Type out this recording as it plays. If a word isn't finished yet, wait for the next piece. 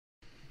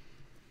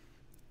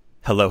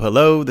Hello,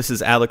 hello. This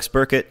is Alex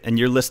Burkett, and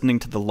you're listening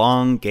to the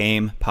Long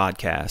Game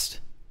Podcast.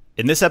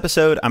 In this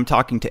episode, I'm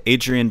talking to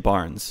Adrienne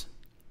Barnes.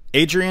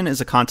 Adrienne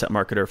is a content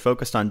marketer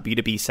focused on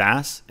B2B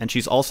SaaS, and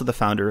she's also the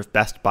founder of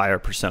Best Buyer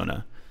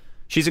Persona.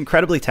 She's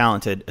incredibly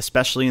talented,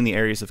 especially in the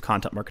areas of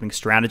content marketing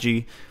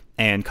strategy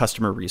and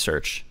customer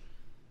research.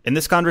 In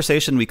this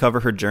conversation, we cover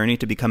her journey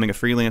to becoming a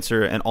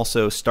freelancer and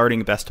also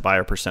starting Best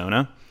Buyer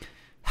Persona,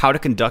 how to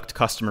conduct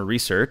customer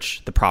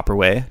research the proper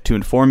way to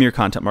inform your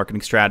content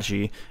marketing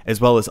strategy,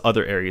 as well as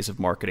other areas of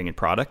marketing and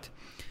product.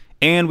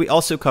 And we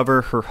also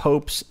cover her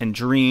hopes and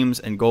dreams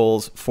and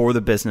goals for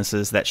the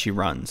businesses that she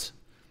runs.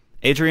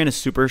 Adrienne is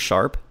super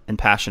sharp and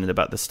passionate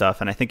about this stuff,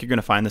 and I think you're going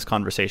to find this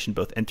conversation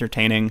both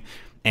entertaining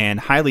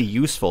and highly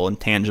useful and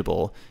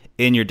tangible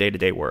in your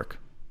day-to-day work.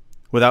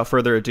 Without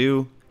further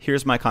ado,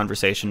 here's my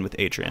conversation with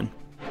Adrienne.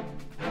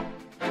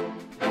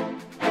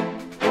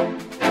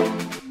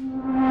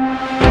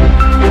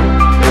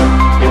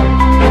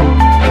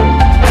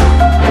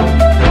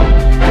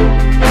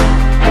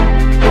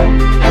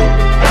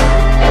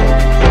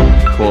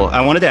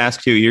 I wanted to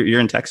ask you, you're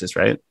in Texas,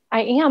 right?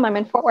 I am. I'm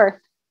in Fort Worth.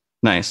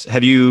 Nice.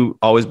 Have you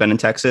always been in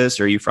Texas,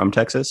 or are you from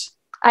Texas?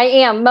 I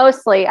am,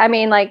 mostly. I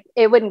mean, like,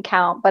 it wouldn't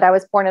count, but I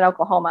was born in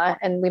Oklahoma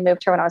and we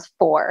moved here when I was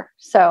 4.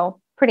 So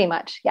pretty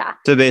much, yeah.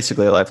 So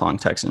basically a lifelong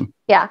Texan.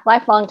 Yeah,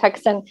 lifelong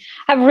Texan.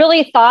 I've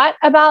really thought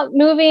about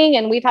moving,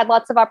 and we've had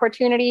lots of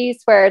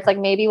opportunities where it's like,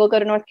 maybe we'll go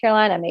to North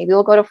Carolina, maybe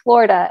we'll go to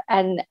Florida.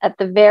 And at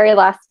the very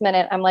last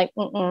minute, I'm like,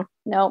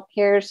 no,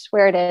 here's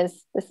where it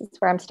is. This is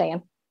where I'm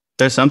staying.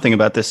 There's something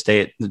about this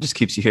state that just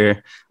keeps you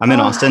here. I'm in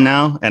Austin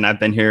now, and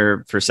I've been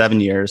here for 7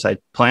 years. I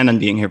plan on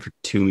being here for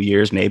 2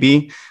 years,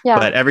 maybe. Yeah.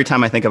 But every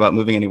time I think about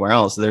moving anywhere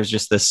else, there's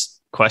just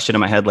this question in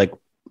my head, like,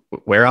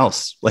 where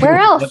else? Like, where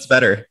else? What's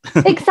better?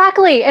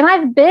 Exactly. And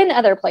I've been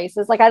other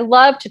places. Like, I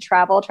love to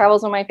travel. Travel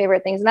is one of my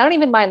favorite things. And I don't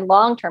even mind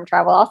long-term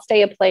travel. I'll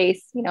stay a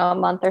place, a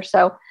month or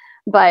so.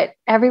 But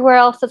everywhere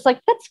else, it's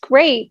like, that's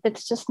great.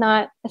 It's just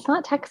not, it's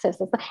not Texas.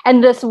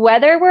 And this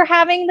weather we're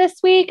having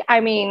this week, I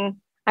mean,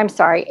 I'm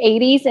sorry,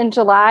 80s in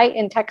July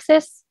in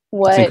Texas.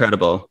 It's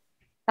incredible.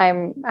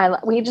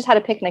 We just had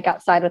a picnic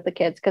outside with the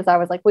kids because I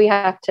was like, we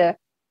have to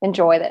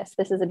enjoy this.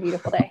 This is a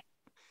beautiful day.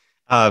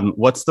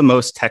 What's the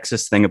most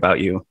Texas thing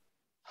about you?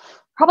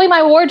 Probably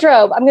my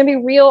wardrobe. I'm going to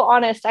be real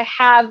honest. I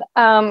have,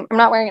 I'm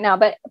not wearing it now,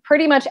 but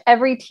pretty much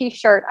every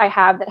t-shirt I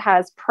have that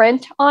has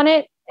print on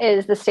it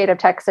is the state of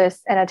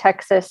Texas and a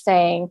Texas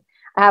saying.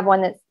 I have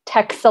one that's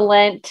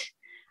Texcellent.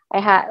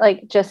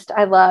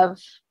 I love.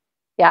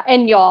 Yeah.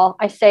 And y'all,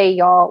 I say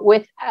y'all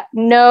with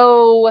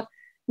no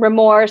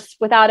remorse,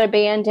 without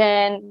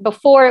abandon.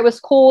 Before it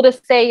was cool to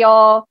say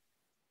y'all.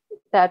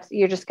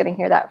 You're just going to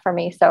hear that from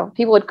me. So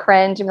people would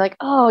cringe and be like,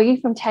 "Oh, you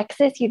from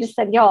Texas? You just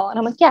said y'all." And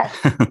I'm like, yes.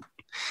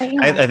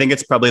 I think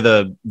it's probably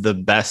the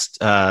best,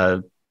 I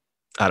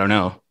don't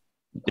know.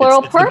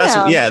 Plural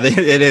pronoun. Yeah,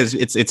 it is.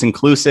 It's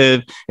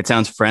inclusive. It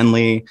sounds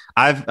friendly.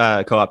 I've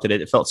co-opted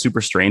it. It felt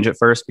super strange at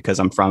first because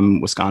I'm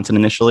from Wisconsin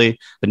initially,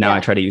 but now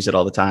I try to use it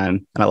all the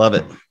time and I love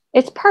it.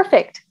 It's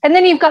perfect. And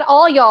then you've got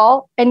all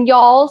y'all and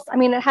y'alls. I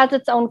mean, it has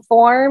its own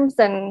forms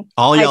and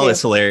all y'all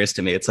is hilarious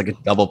to me. It's like a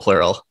double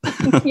plural.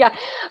 Yeah.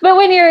 But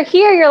when you're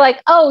here, you're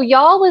like, oh,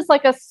 y'all is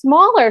like a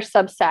smaller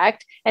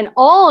subsect and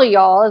all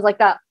y'all is like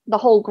that, the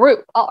whole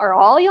group. Are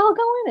all y'all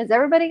going? Is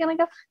everybody going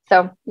to go?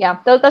 So yeah,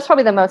 that's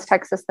probably the most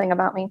Texas thing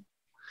about me.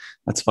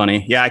 That's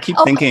funny. Yeah. I keep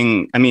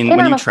thinking, I mean, when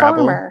you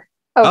travel, farmer.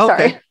 Oh,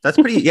 sorry. Okay. That's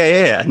pretty.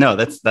 Yeah. No,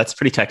 that's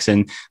pretty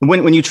Texan.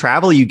 When you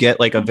travel, you get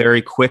like a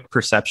very quick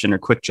perception or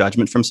quick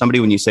judgment from somebody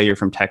when you say you're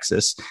from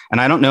Texas.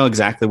 And I don't know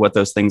exactly what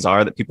those things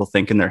are that people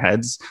think in their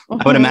heads.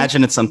 I would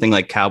imagine it's something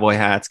like cowboy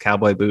hats,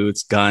 cowboy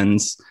boots,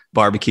 guns,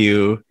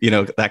 barbecue,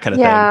 that kind of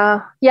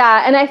thing.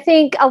 Yeah. And I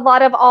think a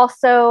lot of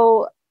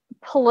also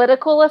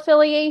political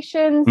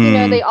affiliations,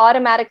 they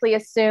automatically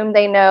assume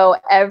they know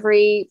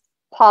every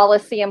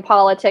policy and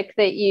politic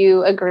that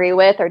you agree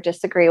with or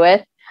disagree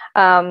with.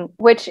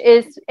 Which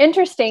is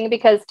interesting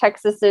because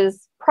Texas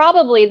is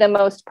probably the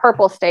most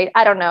purple state.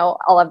 I don't know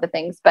all of the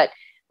things, but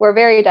we're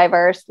very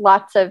diverse,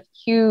 lots of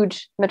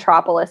huge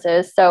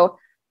metropolises. So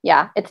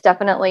yeah, it's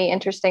definitely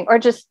interesting, or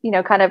just,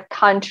 kind of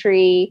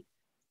country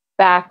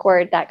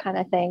backward, that kind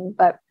of thing.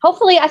 But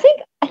hopefully I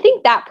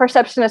think that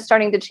perception is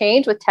starting to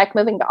change with tech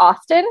moving to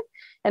Austin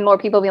and more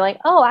people being like,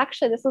 oh,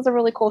 actually, this is a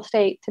really cool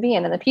state to be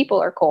in and the people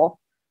are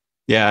cool.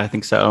 Yeah, I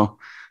think so.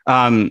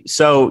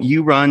 So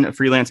you run a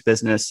freelance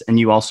business and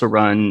you also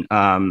run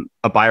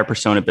a buyer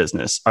persona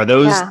business. Are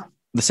those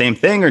the same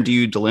thing, or do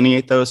you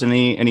delineate those in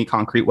any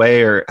concrete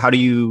way, or how do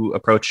you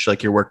approach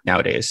like your work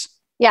nowadays?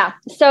 Yeah.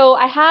 So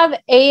I have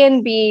A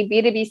and B,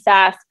 B2B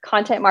SaaS,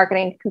 content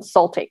marketing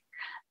consulting.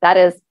 That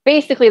is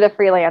basically the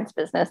freelance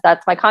business.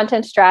 That's my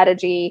content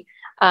strategy.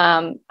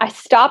 I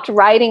stopped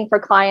writing for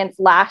clients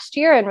last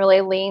year and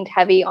really leaned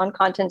heavy on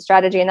content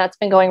strategy, and that's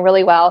been going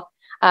really well.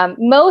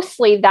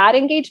 Mostly that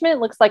engagement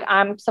looks like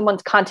I'm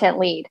someone's content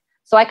lead.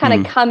 So I kind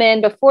of come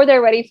in before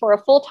they're ready for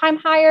a full-time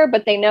hire,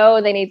 but they know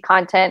they need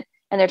content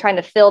and they're trying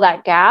to fill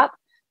that gap.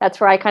 That's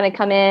where I kind of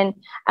come in.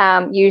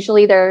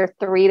 Usually they're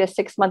 3 to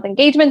 6 month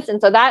engagements.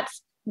 And so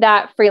that's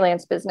that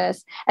freelance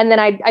business. And then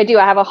I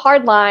have a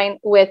hard line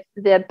with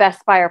the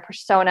best buyer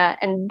persona.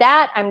 And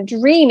that I'm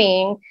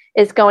dreaming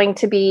is going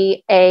to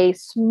be a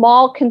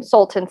small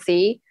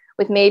consultancy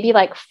with maybe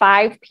like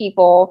 5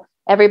 people.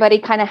 Everybody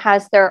kind of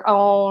has their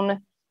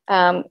own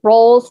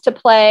roles to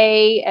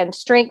play and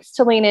strengths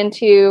to lean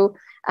into.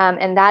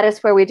 And that is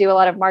where we do a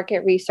lot of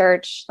market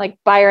research, like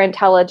buyer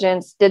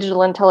intelligence,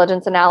 digital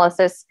intelligence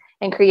analysis,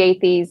 and create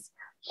these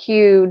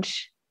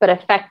huge but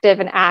effective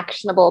and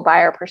actionable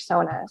buyer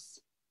personas.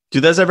 Do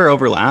those ever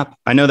overlap?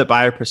 I know that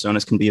buyer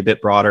personas can be a bit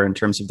broader in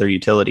terms of their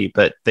utility,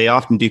 but they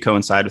often do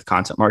coincide with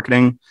content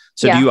marketing.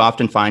 So do you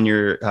often find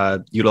you're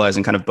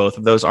utilizing kind of both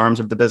of those arms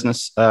of the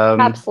business?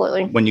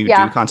 Absolutely. When you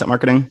do content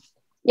marketing?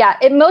 Yeah,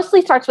 it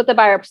mostly starts with the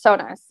buyer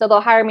persona. So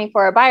they'll hire me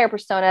for a buyer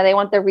persona. They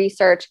want the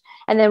research.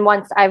 And then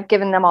once I've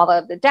given them all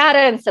of the data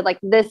and said, like,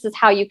 this is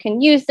how you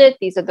can use it.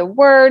 These are the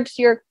words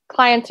your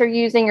clients are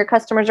using, your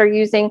customers are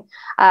using.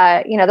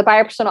 The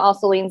buyer persona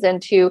also leans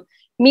into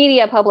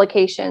media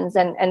publications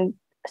and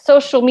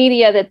social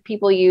media that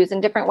people use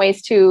and different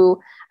ways to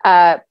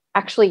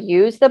actually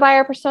use the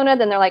buyer persona.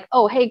 Then they're like,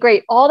 oh, hey,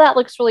 great. All that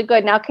looks really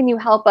good. Now, can you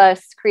help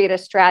us create a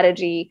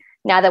strategy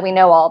now that we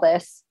know all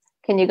this?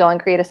 Can you go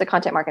and create us a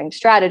content marketing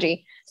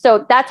strategy?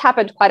 So that's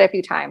happened quite a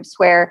few times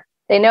where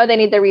they know they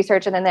need the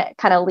research and then that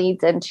kind of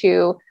leads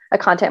into a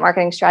content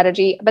marketing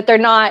strategy, but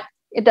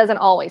it doesn't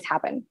always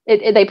happen.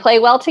 They play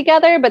well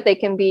together, but they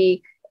can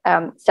be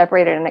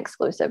separated and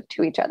exclusive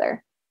to each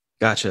other.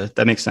 Gotcha.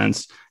 That makes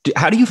sense.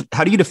 How do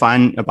you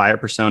define a buyer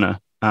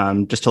persona?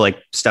 Just to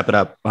like step it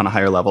up on a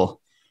higher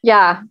level?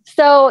 Yeah.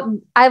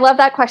 So I love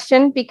that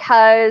question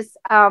because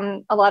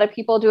a lot of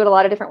people do it a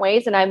lot of different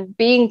ways. And I'm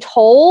being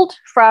told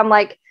from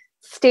like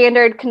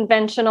standard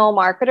conventional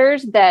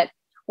marketers that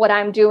what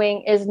I'm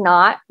doing is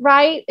not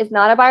right, is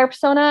not a buyer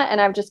persona.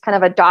 And I've just kind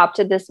of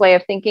adopted this way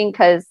of thinking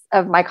because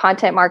of my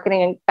content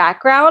marketing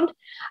background.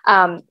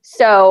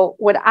 So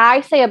when I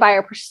say a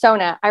buyer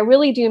persona, I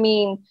really do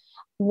mean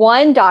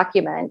one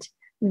document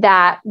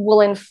that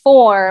will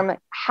inform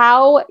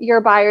how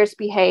your buyers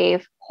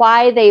behave,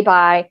 why they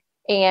buy,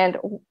 and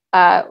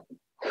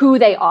who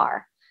they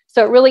are.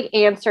 So it really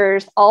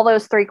answers all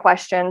those 3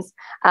 questions.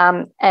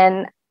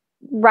 And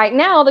right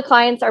now, the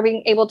clients are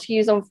being able to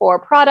use them for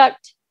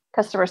product,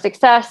 customer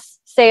success,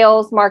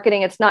 sales,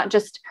 marketing. It's not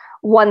just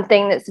one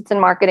thing that sits in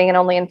marketing and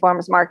only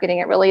informs marketing.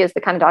 It really is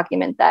the kind of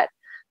document that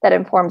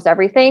informs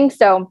everything.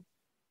 So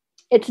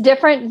it's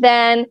different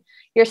than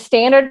your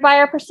standard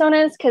buyer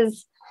personas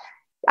because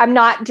I'm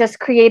not just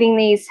creating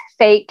these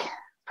fake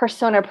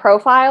persona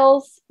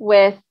profiles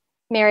with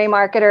Mary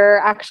Marketer.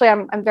 Actually,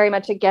 I'm very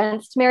much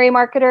against Mary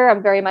Marketer.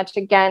 I'm very much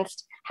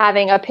against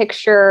having a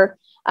picture,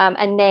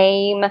 a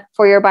name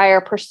for your buyer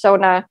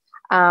persona,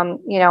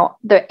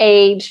 the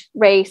age,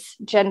 race,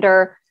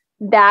 gender,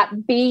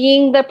 that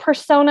being the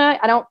persona.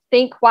 I don't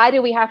think, why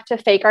do we have to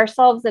fake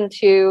ourselves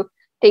into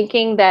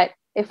thinking that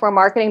if we're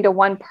marketing to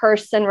one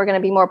person, we're going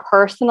to be more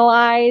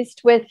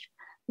personalized with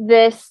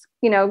this,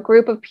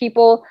 group of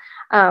people.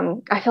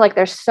 I feel like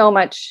there's so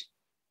much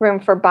room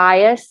for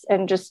bias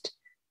and just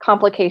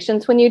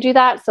complications when you do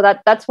that. So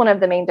that's one of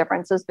the main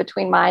differences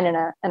between mine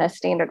and a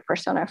standard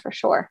persona for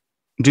sure.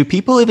 Do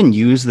people even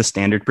use the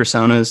standard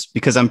personas?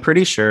 Because I'm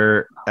pretty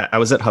sure I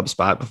was at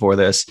HubSpot before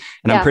this,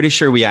 and I'm pretty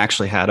sure we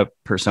actually had a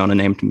persona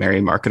named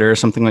Mary Marketer or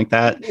something like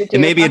that. It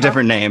may be a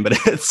different name, but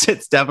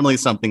it's definitely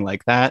something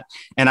like that.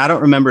 And I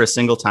don't remember a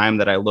single time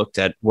that I looked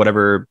at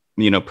whatever,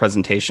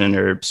 presentation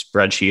or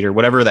spreadsheet or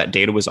whatever that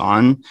data was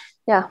on.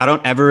 Yeah. I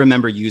don't ever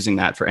remember using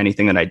that for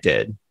anything that I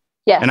did.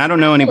 Yeah. And I don't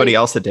know anybody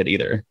else that did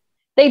either.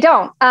 They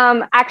don't.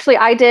 Actually,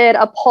 I did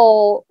a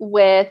poll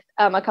with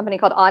a company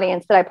called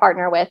Audiense that I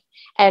partner with,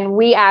 and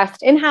we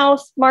asked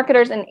in-house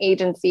marketers and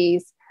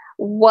agencies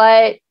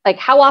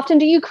how often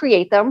do you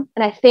create them?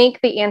 And I think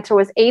the answer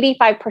was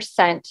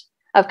 85%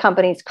 of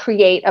companies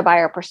create a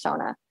buyer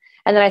persona.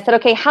 And then I said,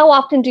 okay, how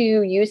often do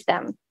you use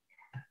them?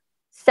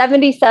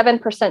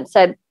 77%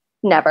 said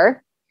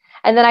never.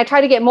 And then I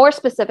try to get more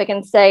specific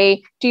and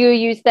say, do you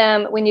use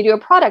them when you do a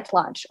product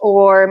launch,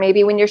 or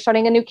maybe when you're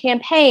starting a new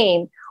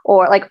campaign,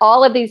 or like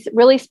all of these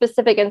really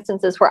specific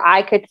instances where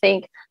I could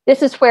think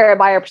this is where a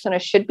buyer persona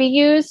should be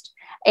used.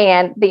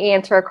 And the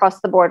answer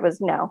across the board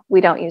was no,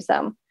 we don't use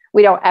them.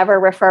 We don't ever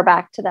refer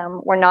back to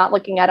them. We're not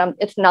looking at them.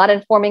 It's not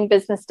informing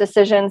business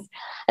decisions.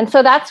 And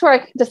so that's where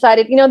I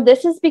decided,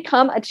 this has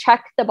become a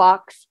check the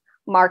box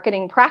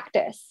marketing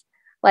practice.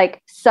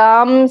 Like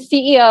some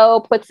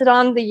CEO puts it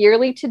on the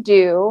yearly to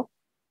do,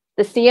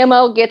 the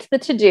CMO gets the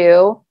to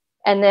do,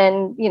 and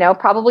then,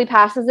 probably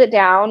passes it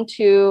down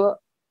to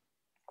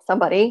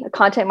somebody, a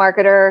content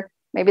marketer.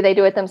 Maybe they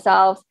do it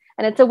themselves,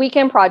 and it's a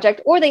weekend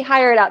project, or they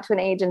hire it out to an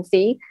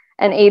agency,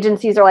 and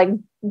agencies are like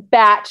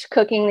batch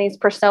cooking these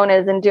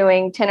personas and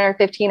doing 10 or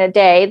 15 a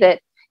day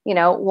that,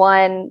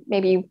 one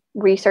maybe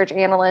research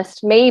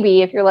analyst,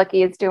 maybe if you're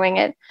lucky, is doing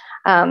it.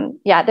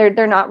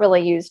 They're not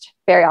really used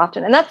very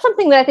often. And that's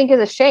something that I think is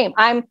a shame.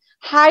 I'm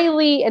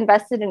highly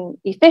invested in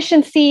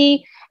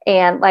efficiency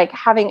and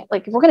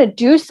if we're going to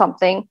do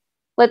something,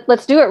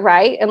 let's do it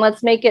right. And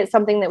let's make it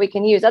something that we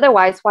can use.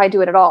 Otherwise, why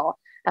do it at all?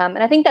 And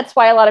I think that's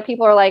why a lot of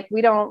people are like,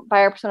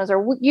 buyer personas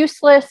are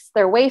useless.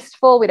 They're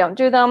wasteful. We don't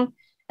do them.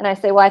 And I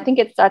say, well, I think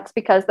that's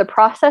because the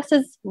process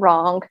is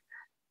wrong.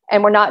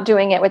 And we're not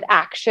doing it with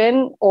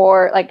action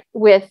or like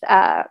with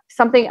a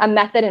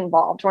method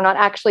involved. We're not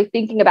actually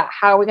thinking about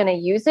how we're going to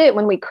use it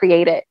when we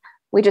create it.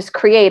 We just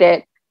create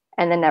it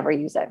and then never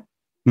use it.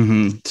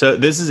 Mm-hmm. So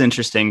this is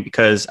interesting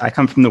because I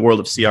come from the world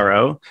of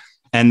CRO,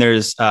 and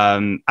there's, I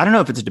don't know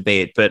if it's a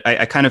debate, but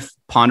I kind of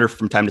ponder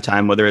from time to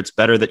time whether it's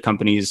better that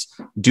companies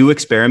do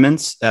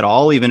experiments at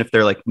all, even if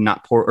they're like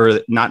not poor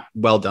or not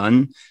well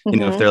done, you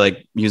know, if they're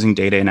like using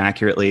data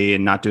inaccurately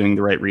and not doing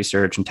the right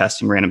research and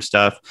testing random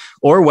stuff,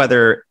 or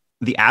whether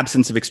the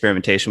absence of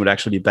experimentation would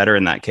actually be better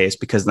in that case,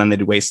 because then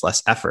they'd waste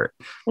less effort,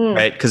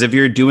 right? Because if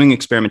you're doing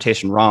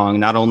experimentation wrong,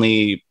 not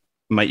only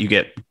might you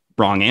get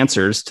wrong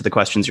answers to the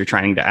questions you're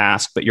trying to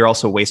ask, but you're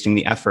also wasting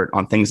the effort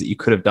on things that you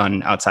could have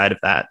done outside of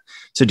that.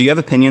 So do you have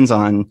opinions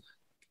on,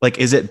 like,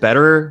 is it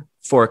better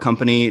for a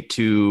company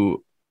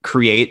to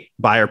create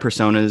buyer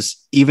personas,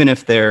 even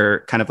if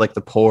they're kind of like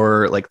the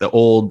poor, like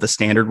the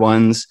standard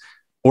ones?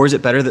 Or is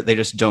it better that they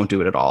just don't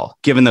do it at all,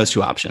 given those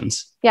two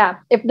options? Yeah.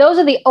 If those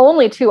are the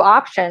only two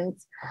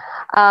options,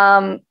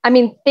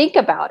 think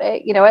about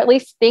it, at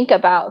least think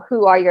about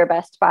who are your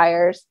best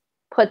buyers,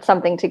 put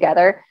something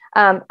together.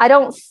 I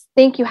don't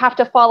think you have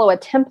to follow a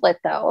template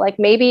though. Like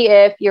maybe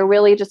if you're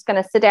really just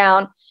going to sit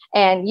down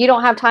and you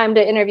don't have time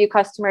to interview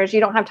customers, you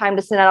don't have time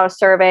to send out a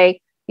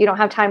survey, you don't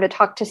have time to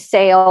talk to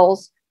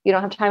sales, you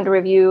don't have time to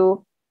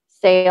review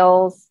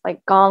sales,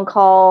 like gong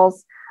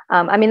calls.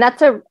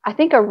 That's I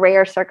think a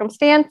rare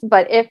circumstance,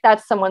 but if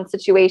that's someone's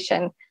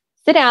situation,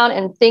 sit down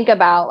and think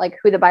about like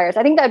who the buyer is.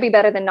 I think that'd be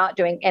better than not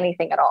doing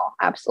anything at all.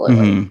 Absolutely.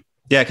 Mm-hmm.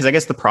 Yeah. Cause I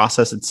guess the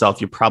process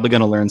itself, you're probably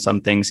going to learn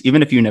some things,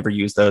 even if you never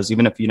use those,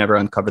 even if you never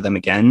uncover them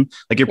again,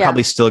 like you're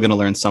probably still going to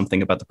learn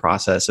something about the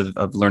process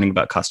of learning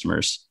about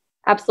customers.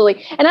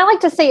 Absolutely. And I like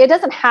to say it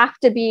doesn't have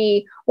to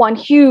be one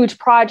huge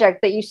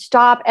project that you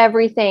stop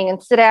everything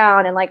and sit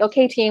down and like,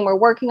 okay, team, we're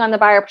working on the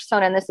buyer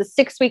persona and this is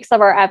 6 weeks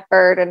of our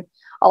effort and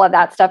all of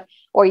that stuff.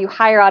 Or you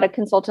hire out a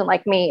consultant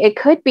like me. It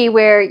could be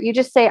where you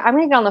just say, I'm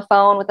going to get on the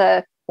phone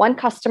with one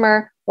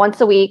customer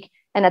once a week.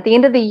 And at the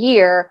end of the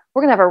year,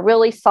 we're going to have a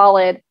really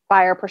solid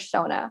buyer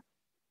persona.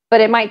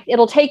 But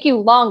it'll take you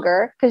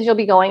longer because you'll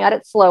be going at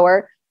it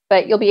slower,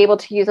 but you'll be able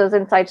to use those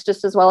insights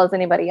just as well as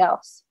anybody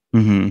else.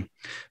 Mm-hmm.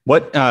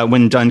 What,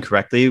 when done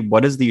correctly,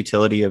 what is the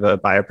utility of a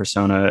buyer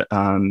persona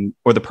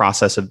or the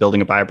process of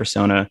building a buyer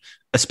persona,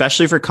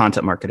 especially for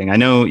content marketing? I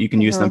know you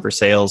can use them for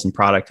sales and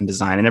product and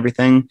design and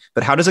everything,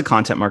 but how does a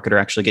content marketer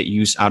actually get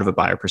use out of a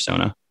buyer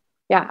persona?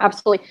 Yeah,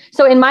 absolutely.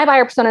 So in my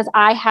buyer personas,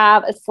 I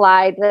have a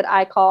slide that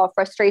I call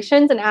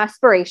frustrations and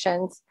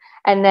aspirations.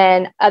 And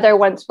then other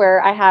ones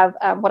where I have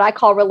what I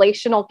call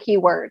relational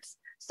keywords.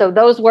 So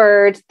those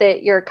words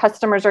that your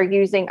customers are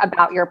using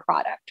about your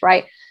product,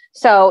 right?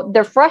 So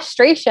the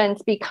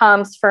frustrations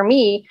becomes, for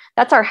me,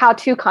 that's our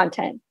how-to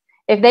content.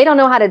 If they don't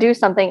know how to do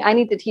something, I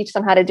need to teach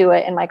them how to do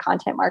it in my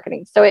content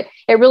marketing. So it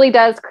really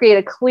does create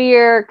a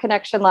clear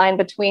connection line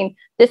between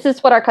this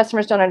is what our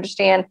customers don't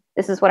understand.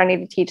 This is what I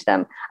need to teach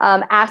them.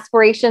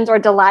 Aspirations or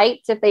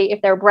delights, if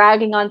they're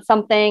bragging on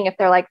something, if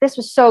they're like, this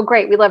was so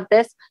great, we love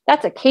this.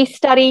 That's a case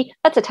study.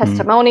 That's a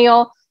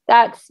testimonial.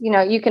 That's,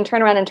 you can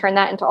turn around and turn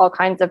that into all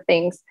kinds of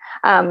things.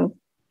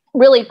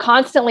 Really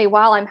constantly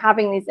while I'm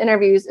having these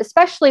interviews,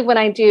 especially when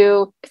I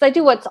do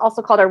what's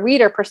also called a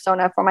reader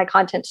persona for my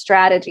content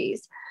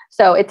strategies.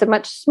 So it's a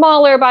much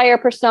smaller buyer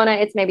persona.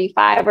 It's maybe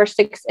 5 or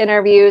 6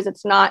 interviews.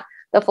 It's not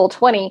the full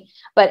 20,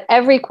 but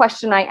every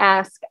question I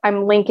ask,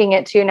 I'm linking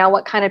it to now,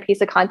 what kind of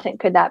piece of content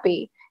could that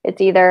be? It's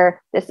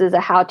either this is a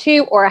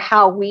how-to or a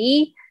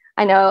how-we.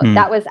 I know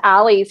that was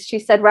Allie's. She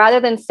said, rather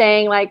than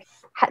saying like,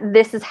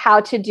 this is how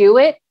to do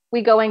it,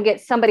 we go and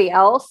get somebody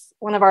else,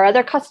 one of our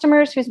other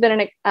customers who's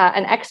been an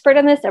expert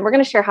in this, and we're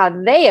going to share how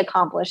they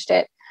accomplished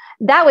it.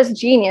 That was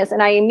genius.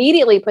 And I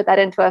immediately put that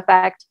into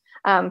effect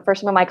for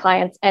some of my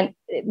clients, and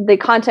the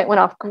content went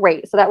off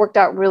great. So that worked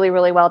out really,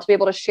 really well to be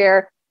able to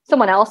share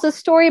someone else's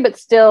story, but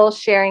still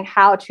sharing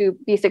how to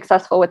be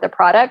successful with the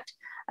product.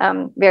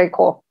 Very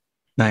cool.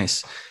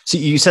 Nice. So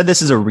you said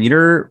this is a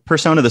reader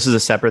persona. This is a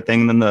separate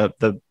thing than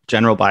the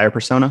general buyer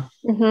persona?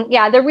 Mm-hmm.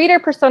 Yeah, the reader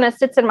persona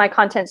sits in my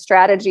content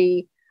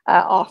strategy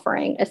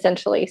offering,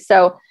 essentially.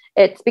 So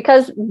it's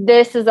because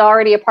this is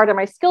already a part of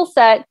my skill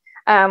set.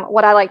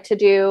 What I like to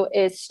do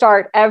is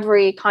start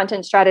every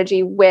content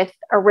strategy with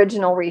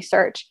original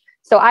research.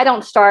 So I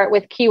don't start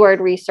with keyword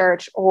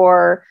research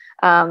or,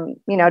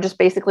 just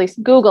basically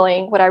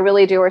Googling. What I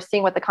really do or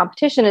seeing what the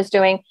competition is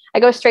doing. I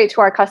go straight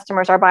to our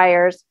customers, our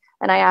buyers,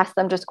 and I ask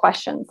them just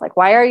questions like,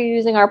 why are you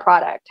using our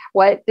product?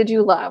 What did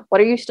you love? What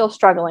are you still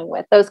struggling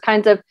with? Those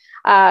kinds of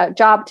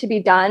job to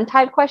be done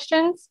type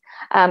questions.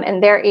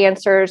 And their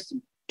answers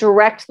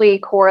directly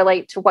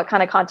correlate to what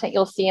kind of content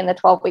you'll see in the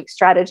 12-week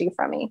strategy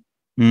from me.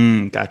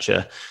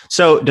 Gotcha.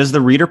 So does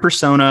the reader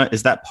persona,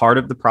 is that part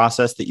of the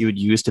process that you would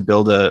use to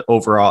build a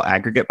overall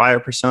aggregate buyer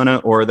persona,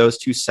 or are those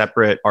two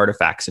separate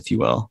artifacts, if you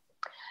will?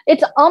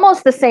 It's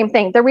almost the same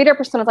thing. The reader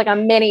persona is like a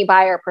mini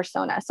buyer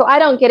persona. So I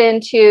don't get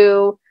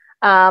into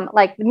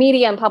like the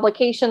media and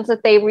publications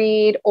that they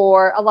read,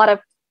 or a lot of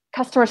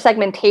customer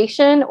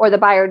segmentation or the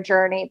buyer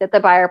journey that the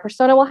buyer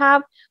persona will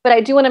have. But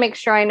I do want to make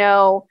sure I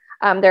know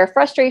their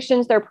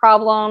frustrations, their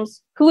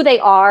problems, who they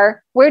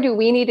are, where do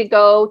we need to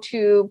go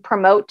to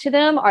promote to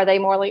them? Are they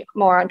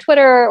more on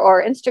Twitter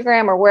or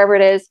Instagram or wherever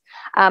it is?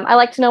 I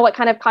like to know what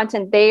kind of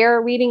content they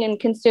are reading and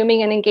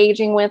consuming and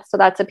engaging with. So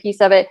that's a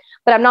piece of it.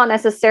 But I'm not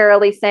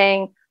necessarily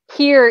saying,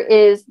 here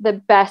is the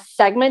best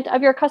segment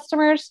of your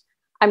customers.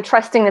 I'm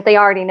trusting that they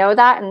already know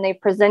that and they've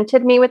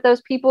presented me with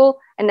those people.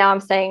 And now I'm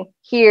saying,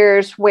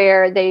 here's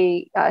where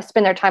they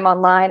spend their time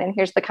online, and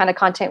here's the kind of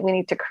content we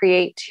need to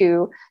create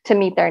to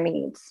meet their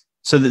needs.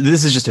 So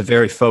this is just a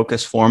very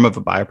focused form of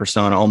a buyer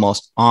persona,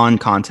 almost on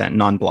content,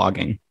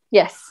 non-blogging.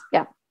 Yes.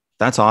 Yeah.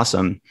 That's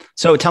awesome.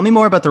 So tell me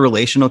more about the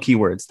relational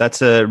keywords.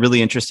 That's a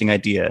really interesting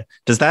idea.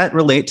 Does that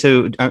relate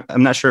to,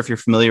 I'm not sure if you're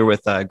familiar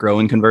with Grow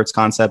and Convert's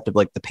concept of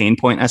like the pain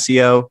point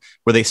SEO,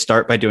 where they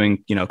start by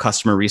doing,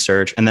 customer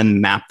research and then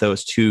map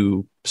those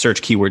to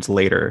search keywords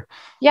later.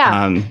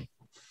 Yeah.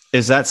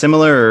 Is that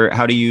similar, or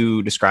how do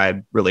you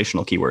describe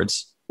relational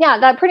keywords? Yeah,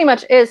 that pretty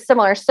much is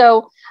similar.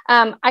 So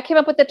I came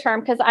up with the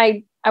term because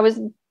I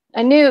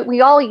knew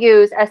we all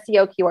use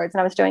SEO keywords, and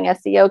I was doing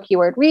SEO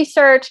keyword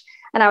research.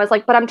 And I was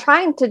like, but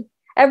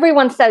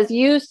everyone says,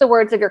 use the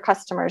words of your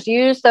customers,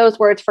 use those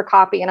words for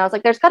copy. And I was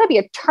like, there's got to be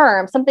a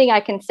term, something I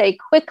can say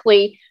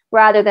quickly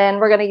rather than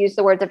we're going to use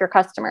the words of your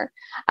customer.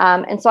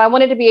 And so I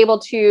wanted to be able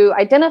to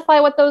identify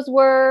what those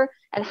were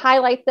and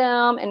highlight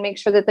them and make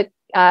sure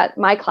that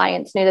my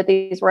clients knew that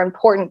these were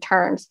important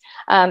terms.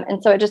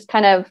 And so it just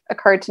kind of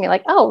occurred to me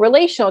like, oh,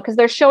 relational, because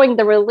they're showing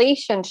the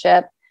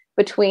relationship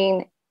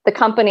between the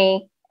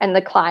company and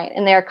the client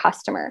and their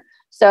customer.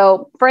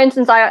 So for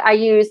instance, I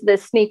use the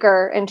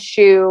sneaker and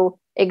shoe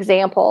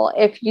example.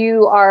 If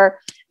you are,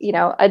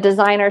 a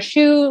designer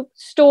shoe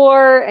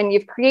store and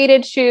you've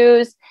created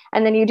shoes,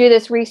 and then you do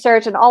this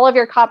research and all of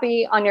your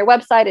copy on your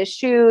website is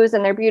shoes,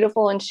 and they're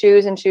beautiful and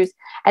shoes.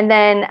 And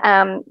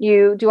then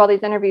you do all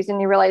these interviews and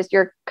you realize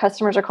your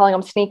customers are calling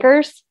them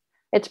sneakers.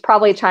 It's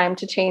probably time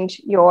to change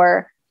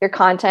your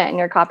content and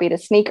your copy to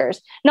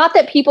sneakers. Not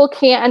that people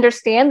can't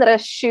understand that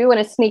a shoe and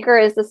a sneaker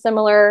is the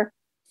similar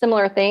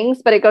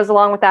things, but it goes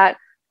along with that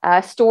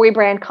story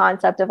brand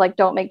concept of like,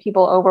 don't make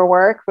people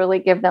overwork, really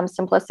give them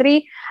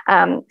simplicity.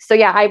 So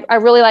yeah, I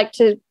really like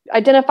to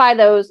identify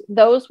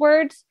those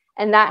words,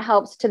 and that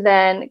helps to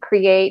then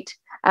create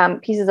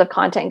pieces of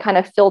content and kind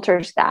of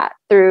filters that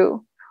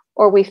through,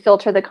 or we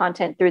filter the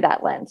content through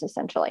that lens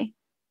essentially.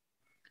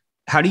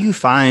 How do you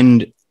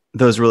find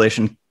those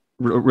relational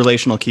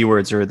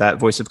keywords or that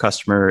voice of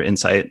customer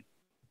insight?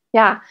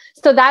 Yeah.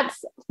 So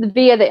that's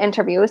via the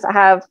interviews. I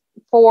have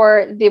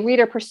for the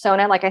reader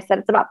persona, like I said,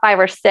 it's about 5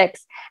 or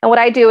 6. And what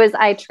I do is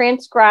I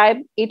transcribe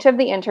each of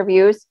the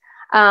interviews.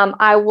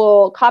 I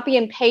will copy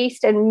and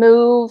paste and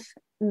move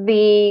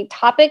the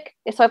topic.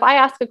 So if I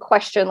ask a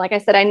question, like I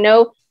said, I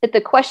know that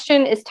the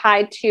question is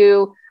tied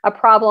to a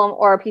problem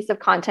or a piece of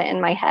content in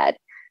my head.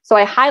 So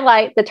I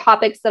highlight the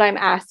topics that I'm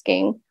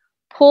asking,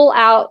 pull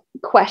out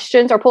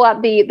questions or pull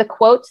out the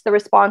quotes, the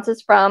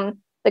responses from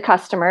the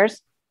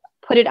customers,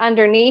 put it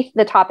underneath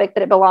the topic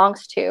that it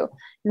belongs to.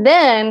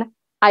 Then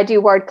I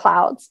do word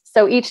clouds.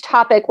 So each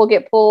topic will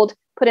get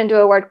put into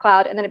a word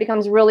cloud, and then it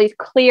becomes really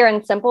clear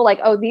and simple. Like,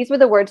 oh, these were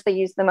the words they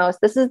use the most.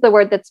 This is the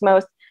word that's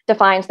most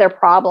defines their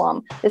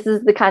problem. This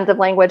is the kinds of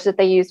language that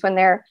they use when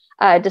they're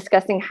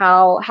discussing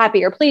how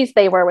happy or pleased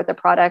they were with the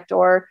product,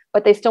 or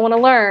what they still want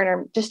to learn,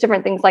 or just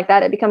different things like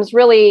that. It becomes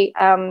really,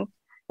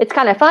 it's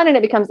kind of fun, and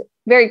it becomes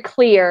very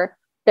clear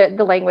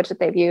the language that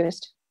they've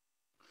used.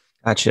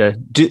 Gotcha.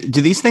 Do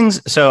these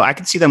things, so I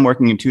could see them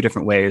working in 2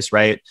 different ways,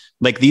 right?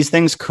 Like these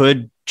things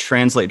could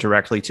translate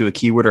directly to a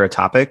keyword or a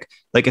topic.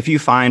 Like if you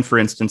find, for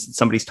instance, that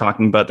somebody's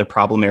talking about the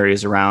problem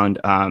areas around,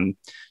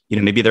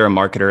 maybe they're a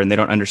marketer and they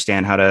don't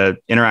understand how to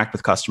interact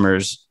with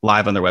customers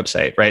live on their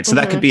website, right? So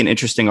that could be an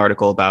interesting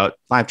article about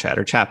live chat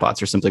or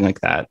chatbots or something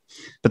like that.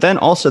 But then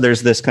also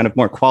there's this kind of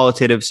more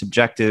qualitative,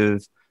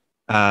 subjective,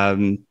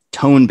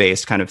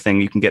 tone-based kind of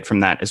thing you can get from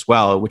that as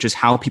well, which is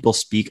how people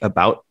speak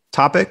about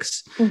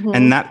topics.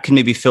 And that can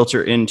maybe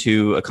filter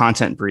into a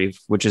content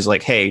brief, which is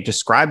like, hey,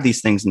 describe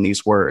these things in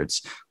these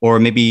words. Or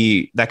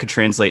maybe that could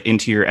translate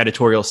into your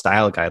editorial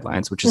style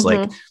guidelines, which is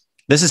like,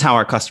 this is how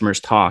our customers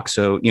talk.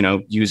 So,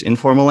 use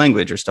informal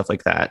language or stuff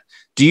like that.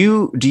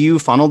 Do you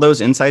funnel those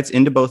insights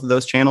into both of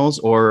those channels,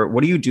 or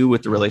what do you do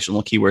with the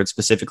relational keywords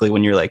specifically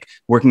when you're like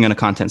working on a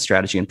content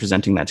strategy and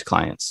presenting that to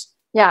clients?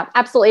 Yeah,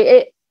 absolutely.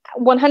 It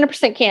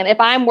 100% can. If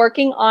I'm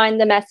working on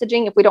the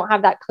messaging, if we don't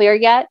have that clear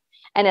yet,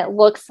 and it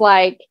looks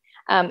like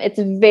it's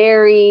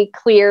very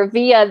clear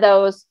via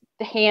those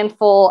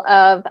handful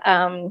of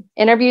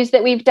interviews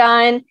that we've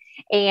done.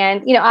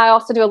 And, I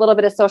also do a little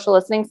bit of social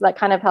listening, so that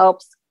kind of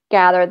helps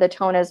gather the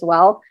tone as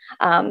well.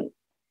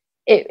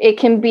 It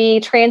can be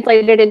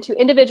translated into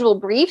individual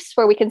briefs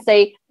where we can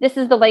say, this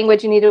is the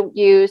language you need to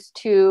use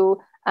to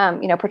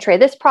portray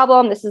this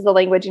problem. This is the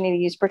language you need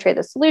to use to portray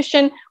the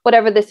solution,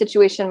 whatever the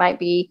situation might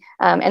be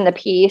in the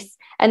piece.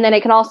 And then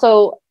it can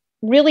also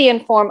really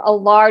inform a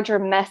larger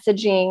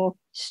messaging,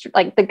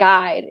 like the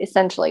guide,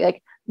 essentially.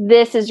 Like,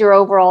 this is your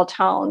overall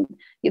tone.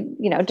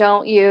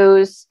 Don't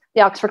use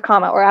the Oxford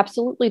comma, or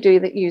absolutely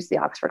use the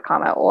Oxford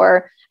comma,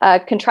 or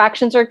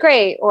contractions are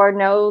great, or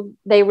no,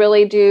 they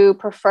really do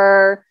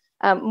prefer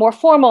more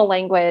formal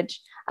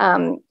language.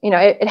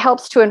 It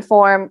helps to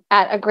inform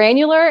at a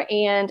granular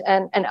and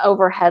an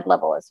overhead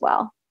level as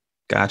well.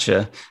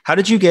 Gotcha. How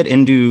did you get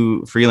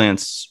into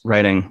freelance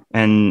writing,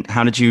 and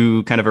how did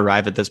you kind of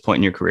arrive at this point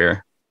in your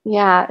career?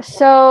 Yeah.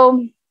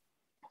 So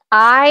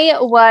I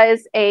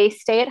was a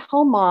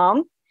stay-at-home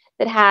mom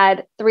that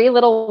had 3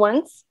 little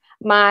ones.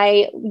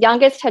 My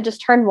youngest had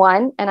just turned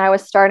 1, and I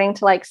was starting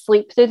to like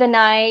sleep through the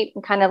night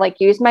and kind of like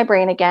use my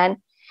brain again.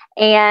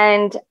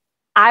 And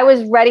I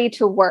was ready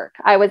to work.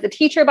 I was a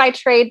teacher by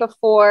trade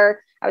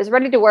before. I was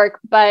ready to work,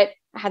 but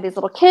I had these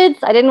little kids.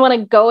 I didn't want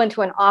to go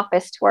into an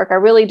office to work. I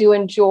really do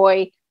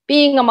enjoy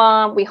being a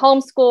mom. We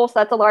homeschool, so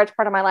that's a large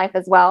part of my life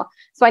as well.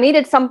 So I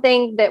needed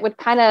something that would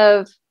kind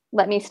of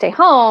let me stay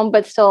home,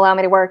 but still allow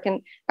me to work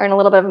and earn a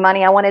little bit of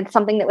money. I wanted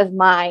something that was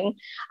mine.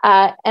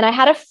 And I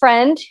had a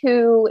friend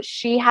who,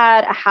 she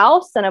had a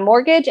house and a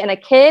mortgage and a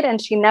kid,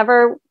 and she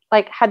never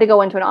like had to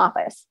go into an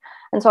office.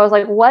 And so I was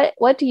like,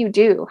 what do you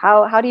do?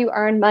 How do you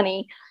earn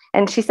money?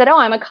 And she said, oh,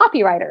 I'm a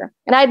copywriter.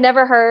 And I'd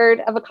never heard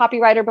of a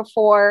copywriter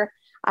before.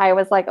 I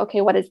was like,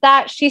 okay, what is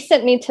that? She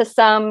sent me to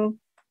some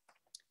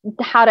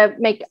how to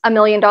make $1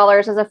 million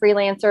as a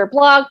freelancer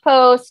blog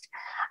post.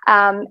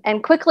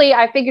 And quickly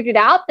I figured it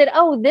out that,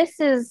 oh,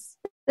 this is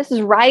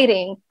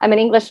writing. I'm an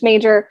English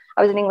major.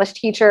 I was an English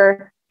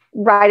teacher.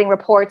 Writing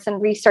reports and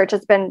research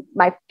has been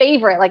my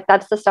favorite. Like,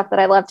 that's the stuff that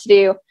I love to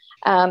do.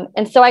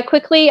 And so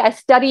I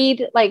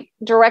studied like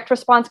direct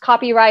response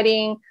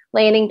copywriting,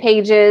 landing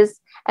pages,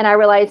 and I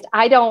realized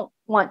I don't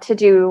want to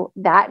do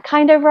that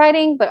kind of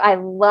writing, but I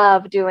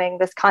love doing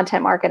this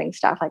content marketing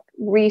stuff, like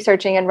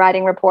researching and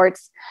writing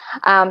reports.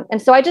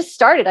 And so I just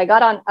started. I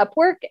got on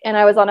Upwork, and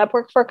I was on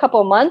Upwork for a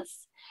couple of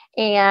months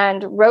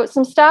and wrote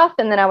some stuff.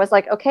 And then I was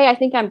like, okay, I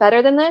think I'm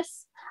better than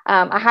this.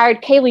 I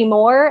hired Kaylee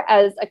Moore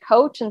as a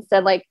coach and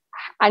said, like,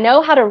 I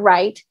know how to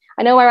write.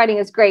 I know my writing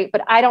is great,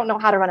 but I don't know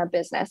how to run a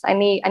business. I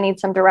need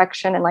some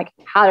direction, and like,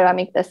 how do I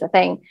make this a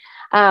thing?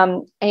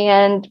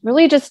 And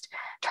really just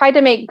tried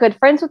to make good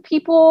friends with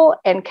people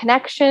and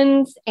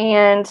connections,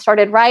 and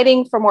started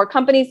writing for more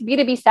companies.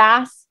 B2B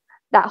SaaS,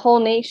 that whole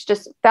niche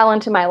just fell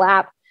into my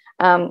lap.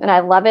 And I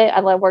love it. I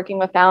love working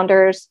with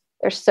founders.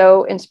 They're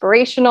so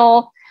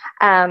inspirational.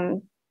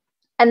 And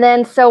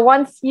then, so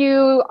once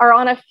you are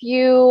on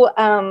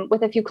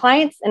with a few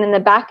clients and in the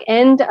back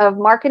end of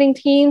marketing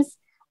teams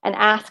and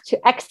asked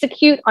to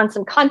execute on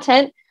some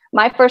content,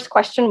 my first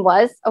question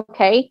was,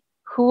 okay,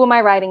 who am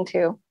I writing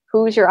to?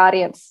 Who's your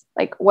audience?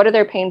 Like, what are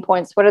their pain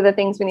points? What are the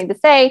things we need to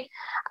say?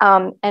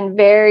 And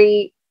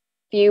very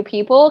few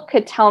people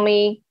could tell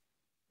me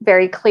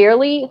very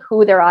clearly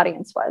who their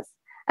audience was.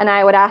 And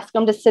I would ask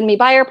them to send me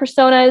buyer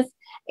personas,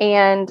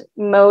 and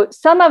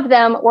some of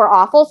them were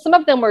awful. Some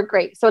of them were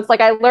great. So it's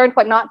like, I learned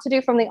what not to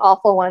do from the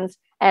awful ones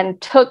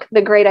and took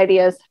the great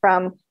ideas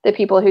from the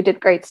people who did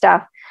great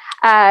stuff.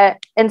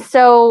 And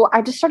so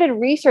I just started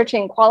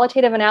researching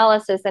qualitative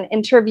analysis and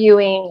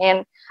interviewing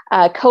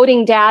and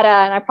coding data.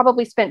 And I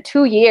probably spent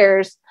 2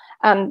 years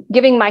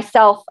giving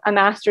myself a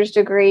master's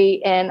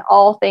degree in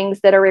all things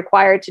that are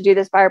required to do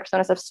this buyer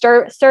persona stuff: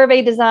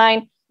 survey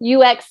design,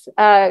 UX,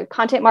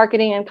 content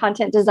marketing, and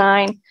content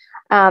design.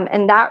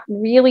 And that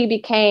really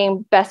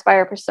became best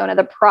buyer persona,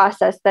 the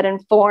process that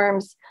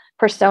informs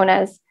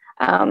personas.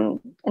 And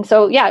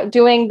so, yeah,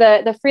 doing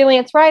the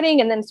freelance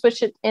writing and then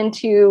switch it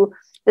into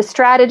the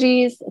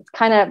strategies. It's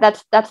kind of,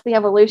 that's the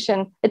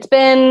evolution. It's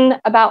been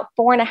about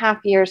 4.5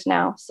 years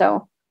now.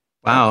 So.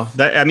 Wow.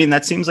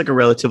 That seems like a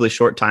relatively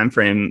short time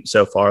frame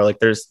so far. Like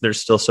there's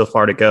still so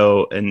far to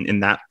go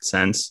in that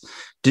sense.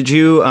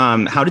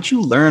 How did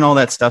you learn all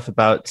that stuff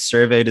about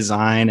survey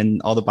design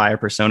and all the buyer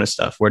persona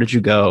stuff? Where did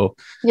you go?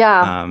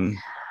 Yeah.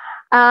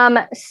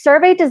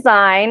 Survey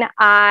design,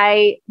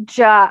 I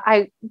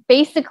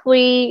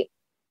basically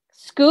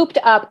scooped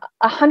up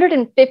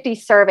 150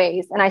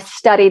 surveys, and I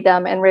studied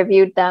them and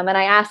reviewed them. And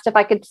I asked if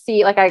I could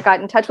see, like, I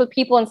got in touch with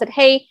people and said,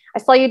 hey, I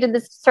saw you did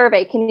this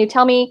survey. Can you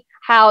tell me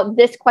how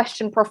this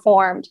question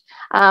performed?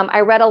 I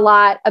read a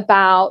lot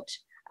about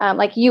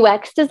like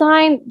UX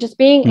design, just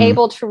being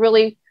able to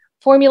really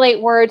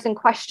formulate words and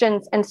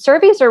questions. And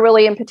surveys are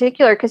really in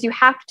particular because they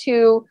have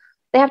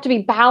to be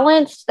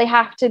balanced. They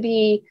have to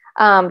be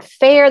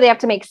fair. They have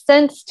to make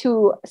sense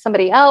to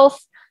somebody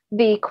else.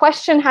 The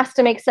question has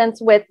to make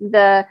sense with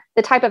the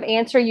type of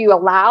answer you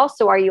allow.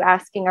 So are you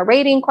asking a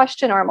rating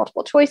question or a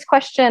multiple choice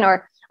question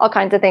or all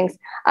kinds of things?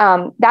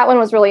 That one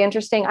was really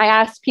interesting. I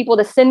asked people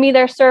to send me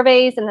their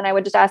surveys, and then I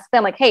would just ask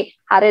them, like, hey,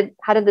 how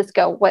did this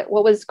go? What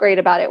was great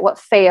about it? What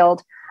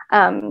failed?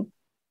 And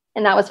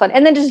that was fun.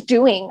 And then just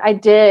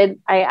I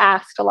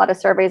asked a lot of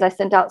surveys. I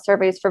sent out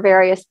surveys for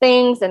various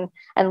things and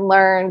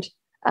learned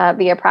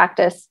via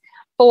practice.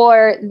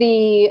 for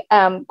the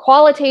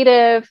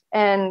qualitative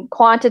and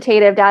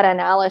quantitative data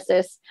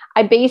analysis,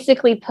 I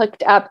basically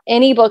picked up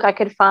any book I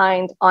could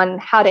find on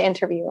how to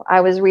interview.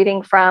 I was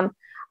reading from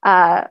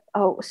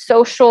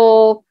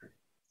social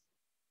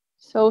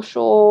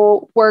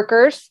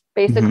workers,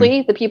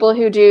 basically, the people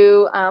who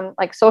do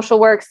like social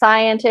work,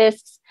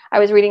 scientists. I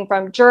was reading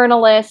from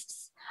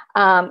journalists,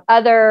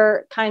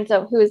 other kinds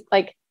of who's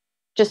like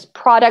just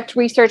product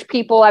research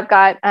people. I've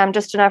got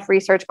Just Enough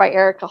Research by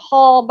Erica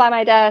Hall by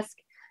my desk,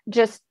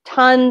 just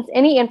tons,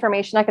 any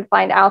information I could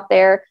find out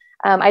there.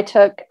 I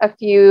took a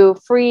few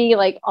free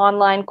like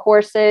online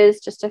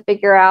courses just to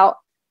figure out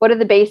what are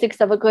the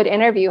basics of a good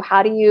interview.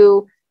 How do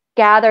you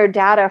gather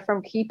data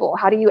from people?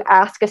 How do you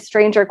ask a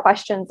stranger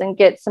questions and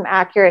get some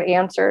accurate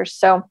answers?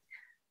 So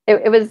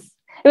it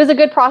was a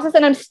good process,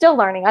 and I'm still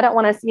learning. I don't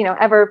want to,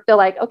 ever feel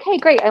like, okay,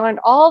 great, I learned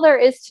all there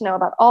is to know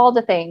about all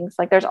the things.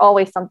 Like there's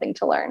always something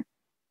to learn.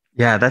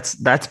 Yeah, that's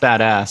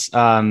badass.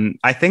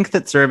 I think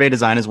that survey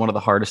design is one of the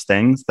hardest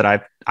things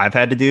that I've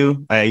had to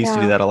do. I used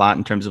to do that a lot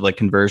in terms of like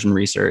conversion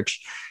research.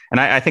 And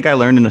I think I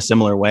learned in a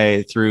similar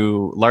way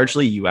through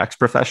largely UX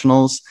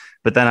professionals.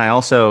 But then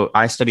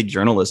I studied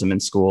journalism in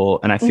school,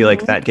 and I feel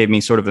like that gave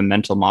me sort of a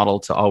mental model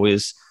to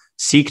always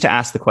seek to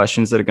ask the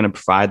questions that are going to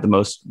provide the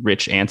most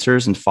rich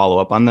answers and follow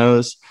up on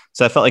those.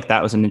 So I felt like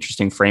that was an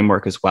interesting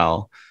framework as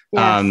well.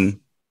 Yes.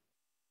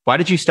 Why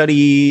did you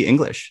study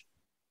English?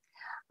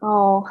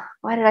 Oh,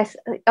 why did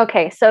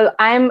okay. So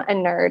I'm a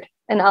nerd,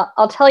 and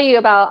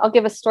I'll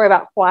give a story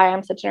about why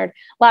I'm such a nerd.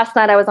 Last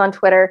night I was on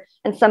Twitter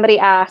and somebody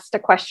asked a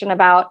question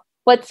about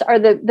what are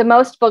the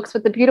most books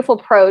with the beautiful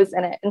prose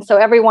in it. And so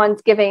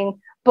everyone's giving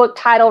book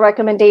title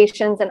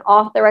recommendations and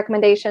author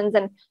recommendations,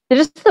 and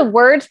just the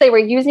words they were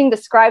using to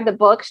describe the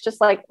books, just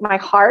like my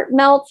heart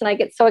melts and I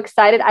get so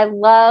excited. I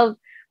love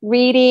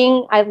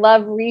reading. I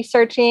love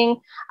researching.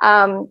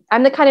 I'm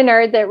the kind of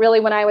nerd that really,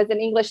 when I was an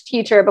English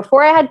teacher,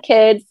 before I had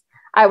kids,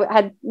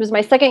 it was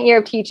my second year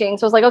of teaching.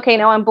 So I was like, okay,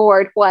 now I'm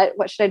bored.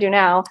 What should I do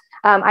now?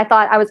 I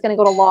thought I was going to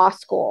go to law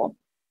school.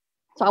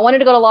 So I wanted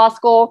to go to law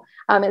school.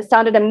 It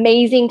sounded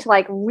amazing to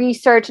like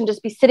research and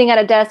just be sitting at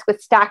a desk with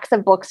stacks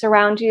of books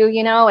around you,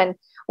 and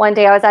one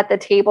day I was at the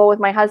table with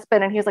my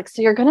husband and he was like,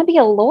 so you're going to be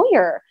a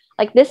lawyer.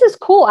 Like, this is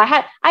cool. I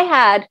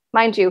had,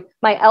 mind you,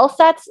 my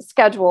LSATs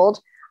scheduled.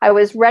 I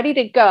was ready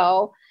to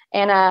go.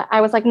 And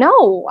I was like,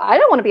 no, I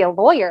don't want to be a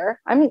lawyer.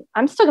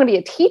 I'm still going to be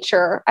a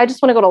teacher. I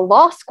just want to go to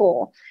law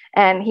school.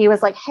 And he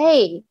was like,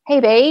 hey,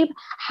 babe,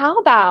 how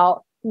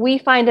about we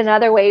find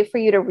another way for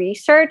you to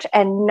research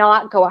and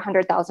not go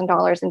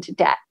 $100,000 into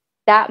debt?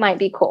 That might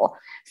be cool.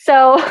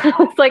 So I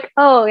was like,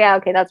 oh yeah,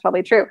 okay, that's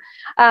probably true.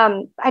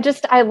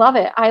 I love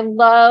it. I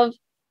love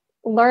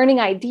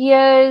learning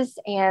ideas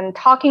and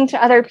talking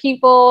to other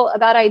people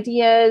about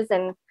ideas.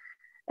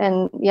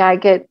 And yeah, I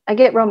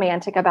get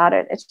romantic about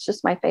it. It's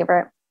just my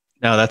favorite.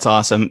 No, that's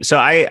awesome. So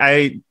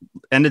I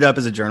ended up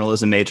as a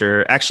journalism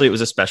major. Actually, it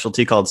was a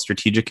specialty called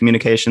strategic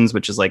communications,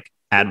 which is like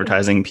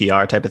advertising,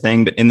 PR type of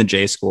thing, but in the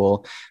J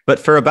school. But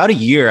for about a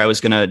year, I was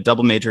going to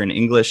double major in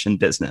English and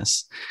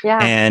business. Yeah.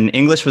 And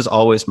English was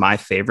always my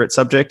favorite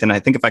subject. And I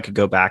think if I could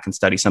go back and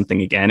study something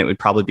again, it would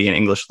probably be an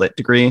English lit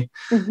degree.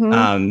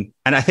 And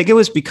I think it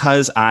was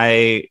because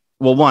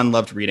one,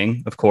 loved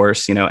reading, of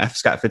course, F.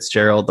 Scott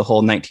Fitzgerald, the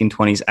whole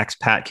 1920s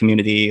expat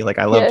community. Like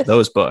I loved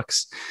those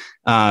books.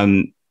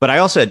 But I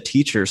also had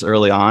teachers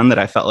early on that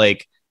I felt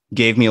like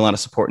gave me a lot of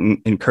support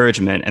and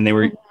encouragement. And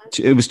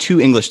it was two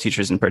English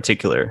teachers in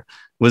particular.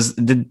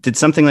 Did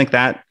something like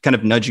that kind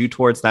of nudge you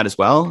towards that as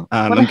well?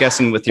 I'm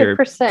guessing with your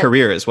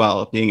career as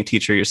well, being a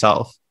teacher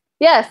yourself.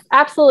 Yes,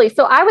 absolutely.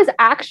 So I was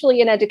actually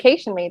an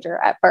education major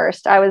at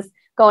first. I was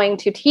going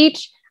to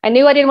teach. I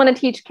knew I didn't want to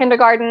teach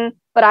kindergarten,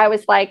 but I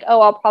was like,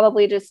 oh, I'll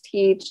probably just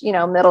teach,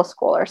 middle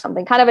school or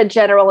something, kind of a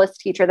generalist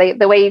teacher.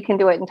 The way you can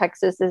do it in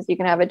Texas is you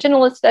can have a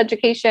generalist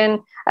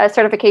education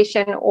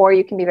certification, or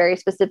you can be very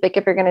specific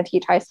if you're going to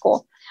teach high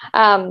school.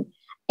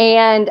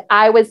 And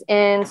I was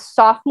in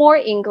sophomore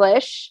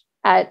English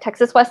at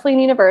Texas Wesleyan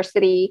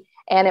University,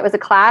 and it was a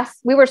class.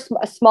 We were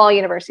a small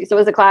university, so it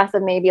was a class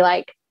of maybe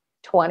like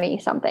 20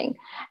 something.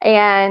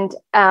 And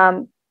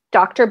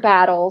Dr.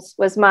 Battles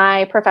was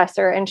my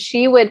professor, and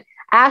she would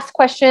ask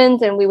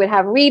questions and we would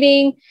have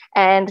reading,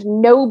 and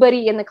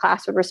nobody in the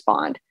class would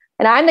respond.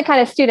 And I'm the kind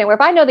of student where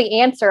if I know the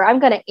answer, I'm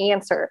going to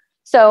answer.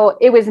 So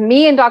it was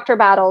me and Dr.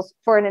 Battles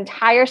for an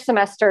entire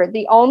semester,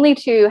 the only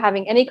two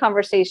having any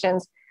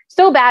conversations.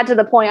 So bad to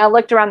the point I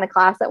looked around the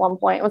class at one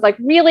point. It was like,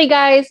 really,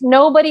 guys,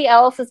 nobody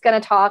else is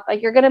going to talk.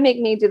 Like, you're going to make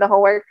me do the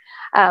whole work.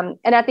 And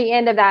at the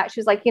end of that,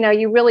 she was like,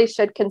 you really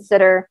should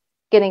consider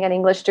getting an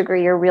English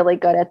degree. You're really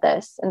good at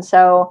this. And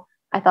so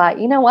I thought,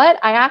 you know what?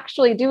 I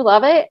actually do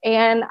love it.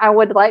 And I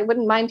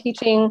wouldn't mind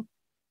teaching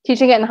it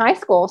in high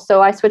school.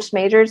 So I switched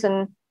majors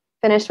and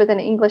finished with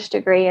an English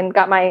degree and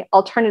got my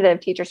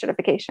alternative teacher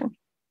certification.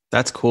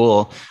 That's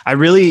cool. I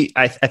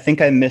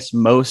think I miss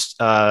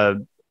most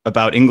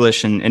about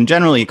English and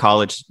generally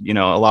college, you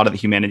know, a lot of the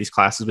humanities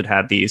classes would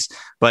have these,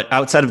 but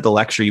outside of the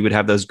lecture, you would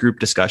have those group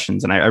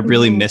discussions. And I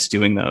really miss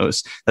doing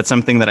those. That's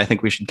something that I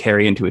think we should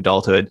carry into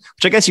adulthood,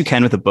 which I guess you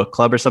can with a book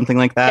club or something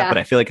like that. Yeah. But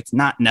I feel like it's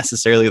not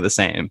necessarily the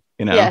same,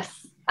 you know?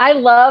 Yes. I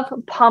love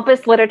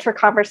pompous literature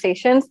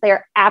conversations.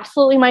 They're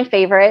absolutely my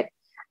favorite.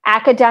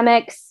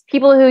 Academics,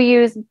 people who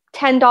use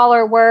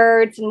 $10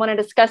 words and want to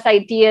discuss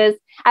ideas.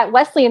 At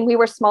Wesleyan, we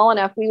were small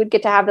enough, we would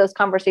get to have those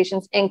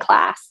conversations in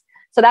class.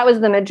 So that was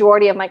the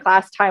majority of my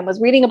class time,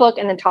 was reading a book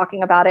and then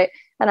talking about it.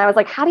 And I was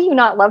like, how do you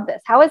not love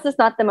this? How is this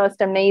not the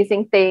most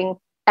amazing thing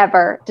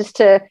ever? Just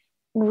to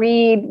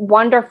read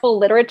wonderful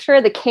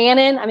literature, the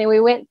canon. I mean, we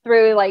went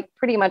through like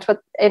pretty much what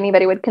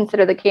anybody would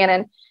consider the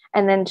canon,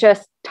 and then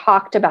just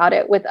talked about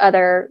it with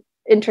other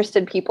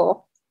interested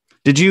people.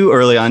 Did you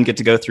early on get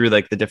to go through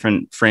like the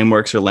different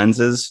frameworks or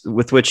lenses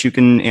with which you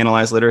can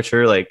analyze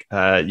literature? Like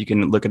you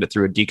can look at it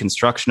through a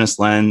deconstructionist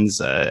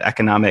lens,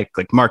 economic,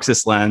 like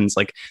Marxist lens.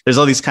 Like there's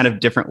all these kind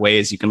of different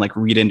ways you can like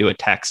read into a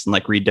text and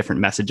like read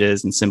different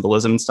messages and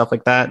symbolism and stuff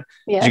like that.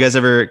 Yes. Did you guys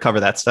ever cover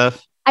that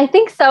stuff? I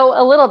think so,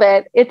 a little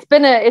bit. It's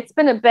been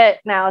a bit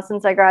now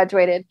since I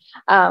graduated,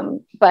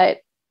 but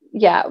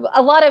yeah,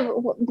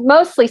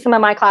 mostly some of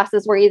my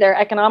classes were either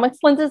economics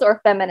lenses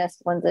or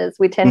feminist lenses.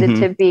 We tended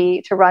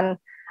to run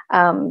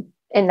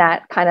in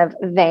that kind of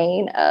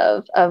vein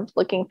of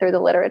looking through the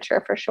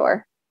literature for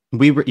sure.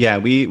 We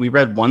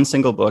read one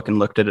single book and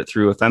looked at it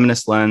through a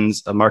feminist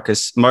lens, a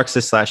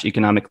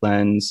Marxist/economic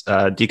lens,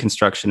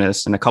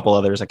 deconstructionist, and a couple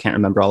others. I can't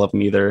remember all of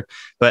them either.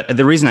 But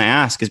the reason I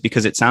ask is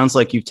because it sounds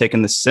like you've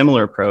taken this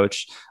similar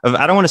approach of,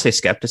 I don't want to say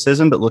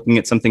skepticism, but looking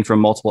at something from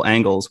multiple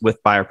angles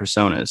with buyer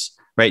personas.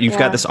 Right. You've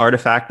got this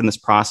artifact and this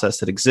process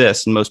that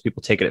exists, and most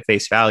people take it at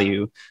face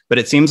value. But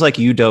it seems like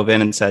you dove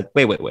in and said,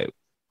 wait,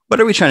 what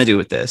are we trying to do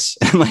with this?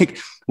 And like,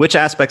 which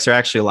aspects are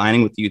actually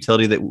aligning with the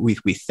utility that we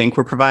think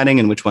we're providing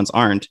and which ones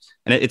aren't?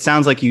 And it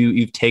sounds like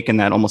you've taken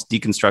that almost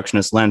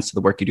deconstructionist lens to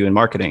the work you do in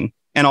marketing,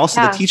 and also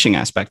the teaching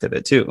aspect of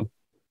it too.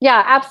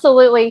 Yeah,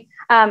 absolutely.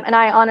 And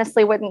I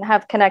honestly wouldn't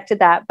have connected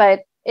that,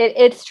 but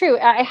it's true.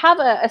 I have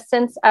a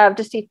sense of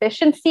just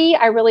efficiency.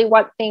 I really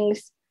want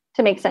things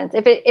to make sense.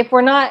 If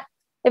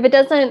it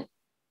doesn't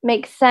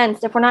make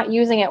sense, if we're not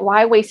using it,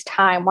 why waste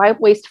time? Why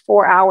waste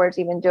 4 hours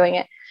even doing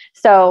it?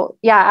 So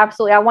yeah,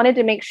 absolutely. I wanted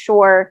to make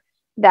sure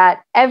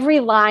that every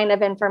line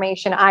of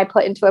information I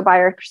put into a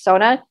buyer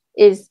persona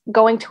is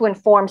going to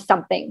inform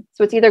something.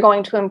 So it's either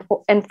going to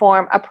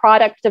inform a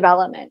product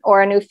development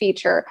or a new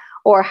feature,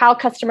 or how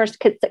customers'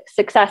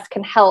 success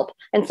can help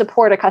and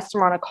support a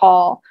customer on a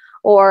call,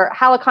 or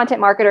how a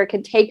content marketer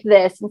can take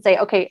this and say,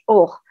 okay,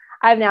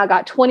 I've now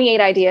got 28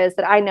 ideas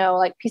that I know,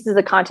 like pieces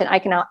of content I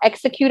can now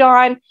execute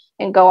on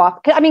and go off.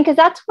 Because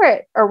that's where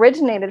it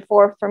originated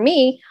for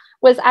me,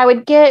 was I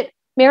would get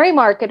Mary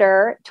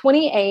marketer,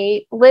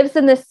 28, lives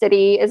in this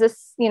city, is a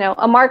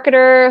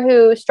marketer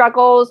who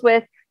struggles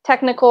with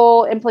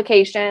technical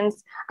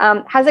implications,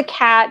 has a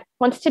cat,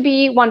 wants to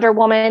be Wonder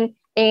Woman,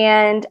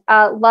 and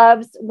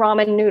loves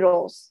ramen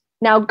noodles.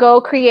 Now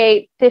go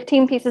create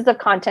 15 pieces of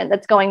content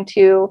that's going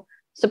to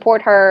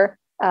support her,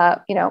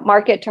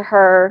 market to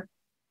her,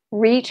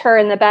 reach her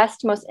in the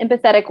best, most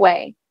empathetic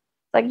way.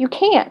 Like, you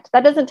can't.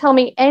 That doesn't tell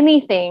me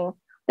anything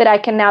that I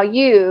can now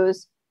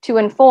use to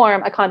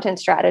inform a content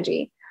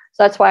strategy.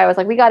 So that's why I was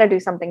like, we got to do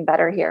something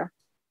better here.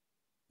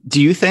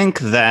 Do you think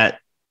that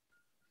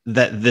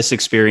this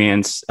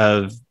experience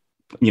of,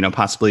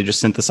 possibly just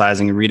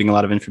synthesizing and reading a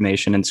lot of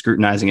information and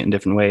scrutinizing it in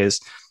different ways,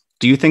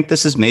 do you think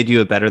this has made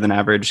you a better than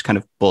average kind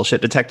of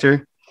bullshit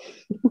detector?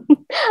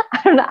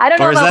 I don't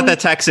know. Or is that the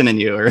Texan in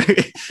you? Or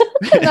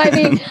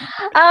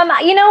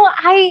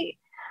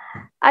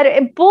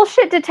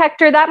bullshit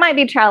detector, that might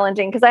be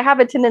challenging because I have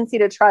a tendency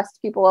to trust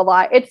people a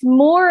lot. It's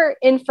more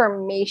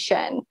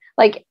information.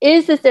 Like,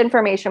 is this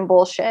information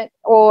bullshit,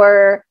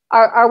 or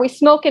are we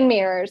smoke and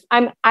mirrors?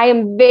 I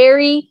am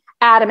very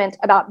adamant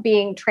about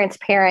being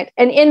transparent,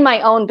 and in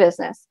my own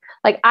business.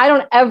 Like, I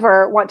don't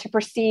ever want to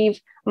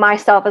perceive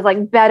myself as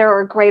like better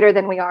or greater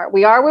than we are.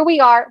 We are where we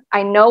are.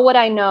 I know what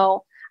I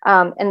know.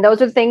 And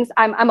those are the things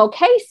I'm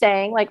okay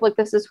saying, like, look,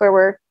 this is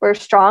where we're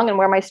strong and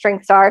where my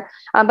strengths are.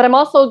 But I'm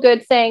also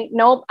good saying,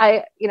 nope,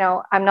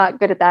 I'm not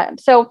good at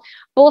that. So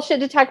bullshit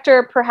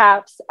detector,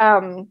 perhaps,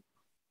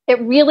 it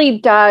really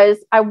does.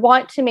 I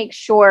want to make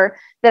sure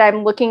that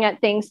I'm looking at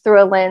things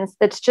through a lens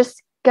that's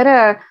just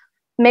gonna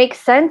make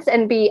sense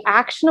and be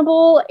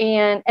actionable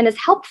and is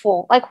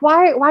helpful. Like,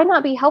 why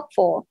not be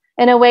helpful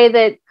in a way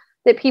that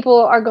people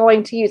are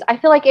going to use? I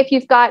feel like if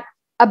you've got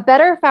a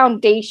better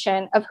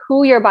foundation of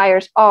who your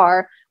buyers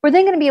are, we're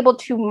then going to be able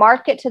to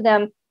market to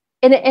them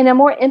in a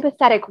more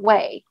empathetic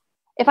way.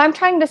 If I'm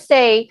trying to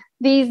say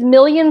these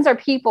millions of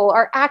people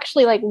are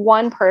actually like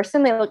one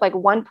person, they look like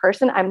one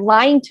person, I'm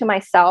lying to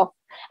myself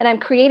and I'm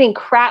creating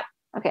crap.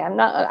 Okay, I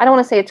don't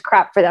want to say it's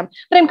crap for them,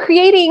 but I'm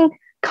creating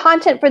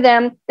content for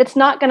them that's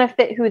not going to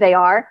fit who they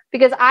are,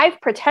 because I've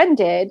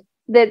pretended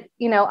that,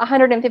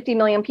 150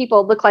 million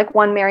people look like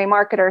one Mary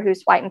marketer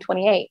who's white and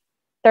 28.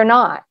 They're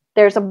not.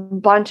 there's a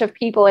bunch of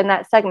people in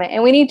that segment,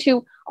 and we need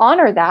to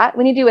honor that.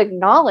 We need to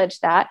acknowledge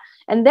that.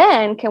 And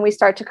then can we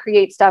start to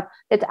create stuff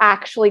that's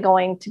actually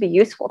going to be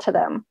useful to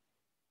them?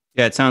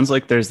 Yeah, it sounds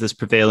like there's this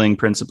prevailing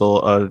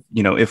principle of,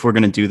 if we're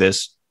going to do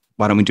this,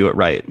 why don't we do it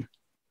right?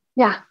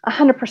 Yeah,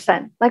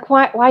 100%. Like,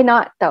 why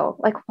not though?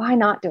 Like, why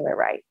not do it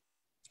right?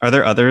 Are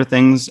there other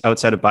things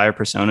outside of buyer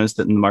personas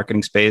that in the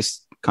marketing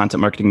space,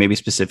 content marketing maybe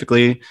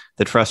specifically,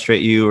 that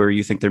frustrate you, or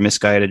you think they're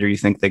misguided, or you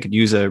think they could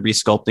use a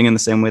resculpting in the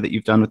same way that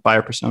you've done with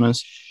buyer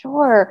personas?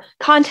 Sure.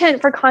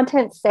 Content for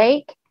content's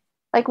sake.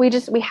 Like we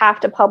have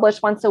to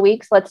publish once a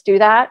week. So let's do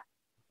that.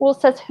 Well,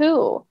 says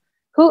who?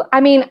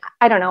 I mean,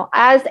 I don't know.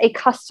 As a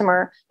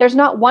customer, there's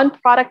not one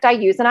product I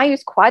use, and I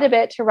use quite a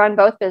bit to run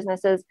both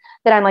businesses,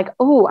 that I'm like,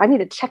 oh, I need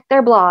to check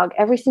their blog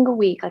every single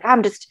week. Like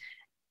I'm just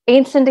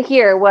anxious to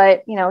hear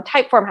what,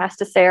 Typeform has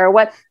to say, or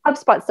what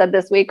HubSpot said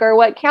this week, or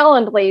what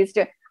Calendly's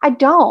do. I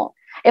don't.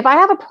 If I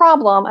have a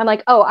problem, I'm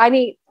like, oh,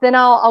 then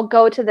I'll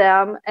go to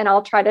them and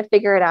I'll try to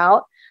figure it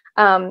out.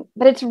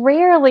 But it's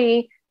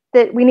rarely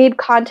that we need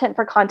content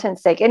for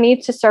content's sake. It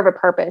needs to serve a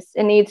purpose.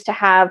 It needs to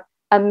have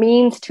a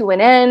means to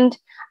an end.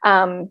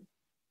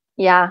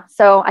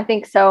 So I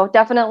think so.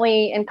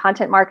 Definitely in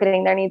content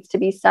marketing, there needs to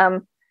be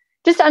some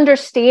just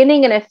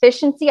understanding and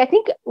efficiency. I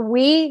think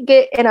we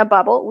get in a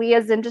bubble, we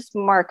as in just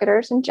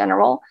marketers in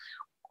general,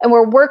 and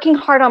we're working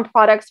hard on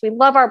products. We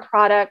love our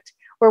product.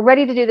 We're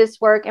ready to do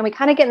this work. And we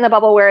kind of get in the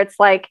bubble where it's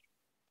like,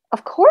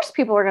 of course,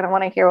 people are going to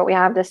want to hear what we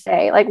have to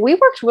say. Like, we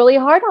worked really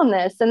hard on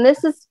this, and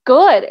this is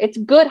good. It's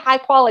good, high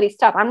quality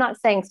stuff. I'm not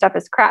saying stuff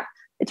is crap.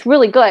 It's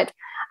really good.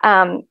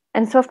 And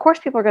so of course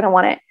people are going to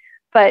want it,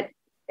 but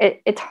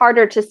it's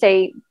harder to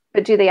say,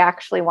 but do they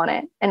actually want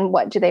it? And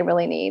what do they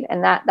really need?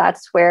 And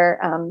that's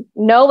where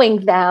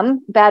knowing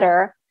them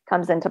better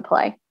comes into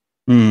play.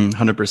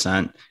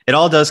 100%. It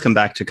all does come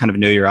back to kind of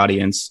know your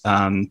audience.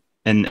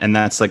 And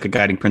that's like a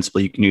guiding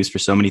principle you can use for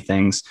so many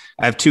things.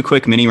 I have 2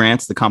 quick mini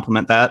rants to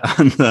complement that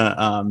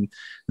on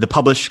the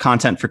publish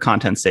content for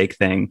content's sake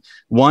thing.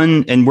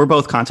 One, and we're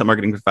both content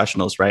marketing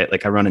professionals, right?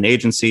 Like I run an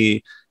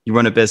agency, you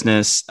run a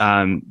business.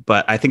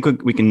 But I think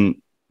we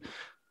can,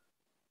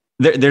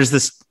 there's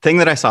this thing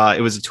that I saw.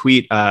 It was a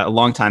tweet a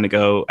long time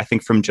ago, I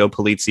think from Joe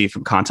Polizzi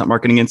from Content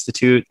Marketing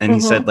Institute. And he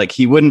said like,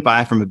 he wouldn't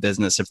buy from a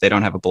business if they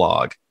don't have a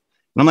blog.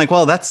 And I'm like,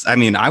 well,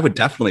 I would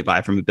definitely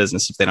buy from a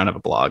business if they don't have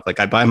a blog. Like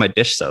I buy my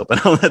dish soap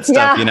and all that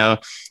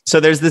stuff, So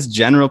there's this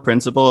general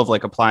principle of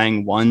like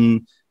applying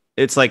one,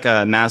 it's like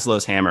a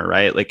Maslow's hammer,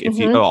 right? Like if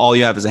all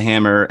you have is a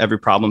hammer, every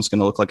problem's going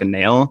to look like a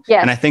nail.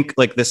 Yes. And I think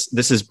like this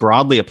is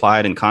broadly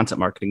applied in content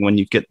marketing when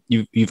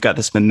you've got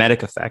this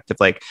mimetic effect of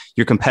like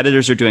your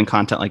competitors are doing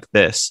content like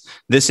this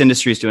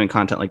industry is doing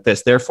content like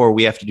this. Therefore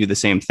we have to do the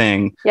same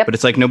thing. Yep. But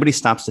it's like, nobody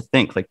stops to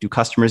think like, do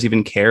customers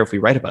even care if we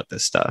write about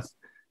this stuff?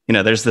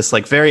 There's this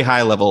like very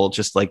high level,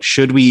 just like,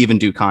 should we even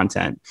do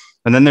content?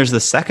 And then there's the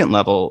second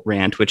level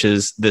rant, which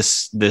is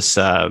this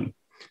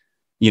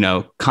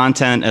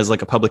content as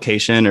like a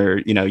publication, or,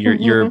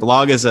 your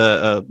blog as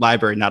a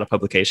library, not a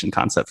publication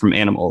concept from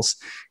Animals.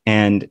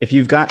 And if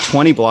you've got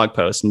 20 blog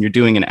posts and you're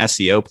doing an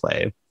SEO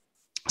play,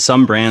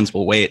 some brands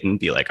will wait and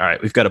be like, all right,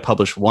 we've got to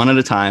publish one at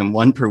a time,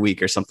 one per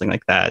week or something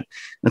like that. And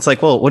it's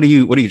like, well, what are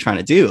you trying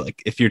to do?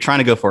 Like, if you're trying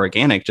to go for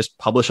organic, just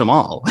publish them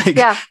all. Like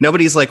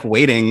nobody's like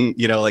waiting,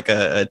 like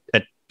a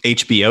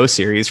HBO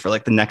series for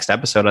like the next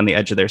episode on the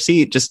edge of their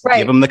seat. Just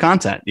give them the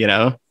content,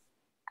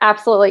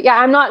 Absolutely. Yeah.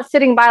 I'm not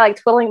sitting by like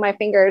twiddling my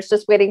fingers,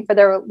 just waiting for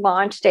their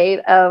launch date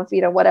of,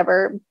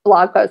 whatever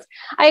blog post.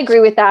 I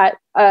agree with that.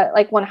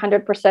 Like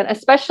 100%,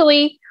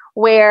 especially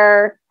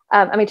where,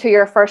 to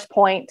your first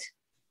point,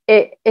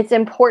 it's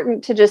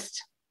important to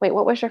just wait.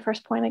 What was your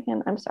first point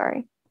again? I'm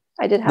sorry.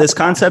 I did have this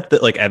concept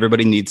that like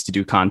everybody needs to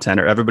do content,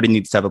 or everybody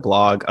needs to have a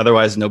blog.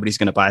 Otherwise, nobody's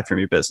going to buy from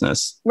your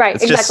business. Right.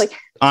 It's exactly. Just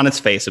on its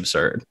face,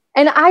 absurd.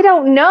 And I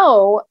don't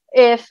know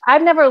if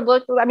I've never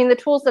looked. The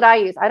tools that I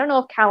use, I don't know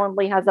if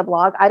Calendly has a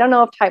blog. I don't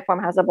know if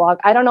Typeform has a blog.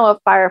 I don't know if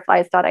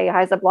Fireflies.ai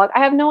has a blog.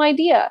 I have no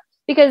idea,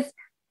 because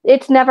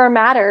it's never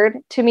mattered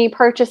to me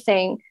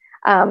purchasing,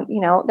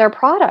 their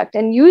product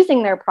and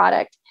using their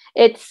product.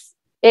 It's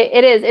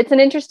an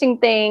interesting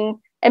thing.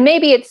 And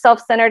maybe it's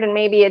self-centered, and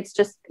maybe it's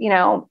just,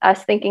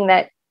 us thinking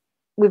that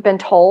we've been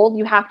told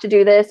you have to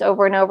do this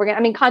over and over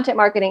again. Content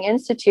Marketing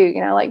Institute,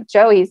 like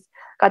Joe, he's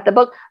got the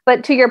book.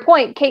 But to your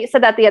point, Kate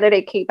said that the other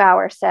day. Kate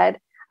Bauer said,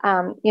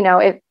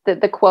 if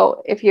the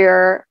quote, if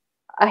you're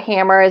a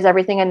hammer, is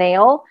everything a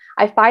nail?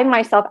 I find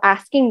myself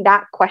asking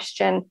that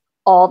question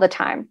all the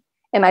time.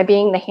 Am I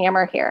being the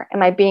hammer here?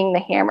 Am I being the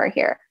hammer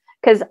here?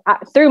 Because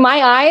through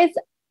my eyes,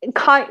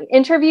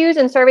 interviews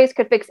and surveys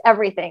could fix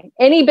everything.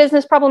 Any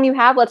business problem you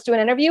have, let's do an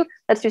interview.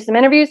 Let's do some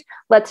interviews.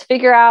 Let's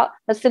figure out,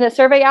 let's send a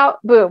survey out.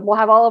 Boom. We'll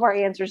have all of our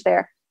answers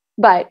there.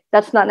 But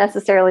that's not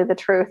necessarily the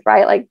truth,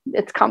 right? Like,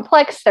 it's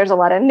complex. There's a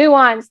lot of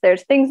nuance.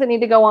 There's things that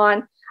need to go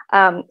on.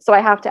 So I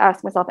have to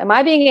ask myself, am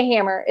I being a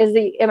hammer? Is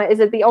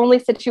it the only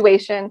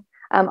situation?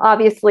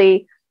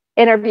 Obviously,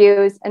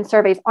 interviews and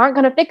surveys aren't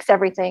going to fix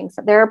everything.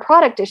 So there are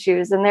product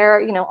issues and there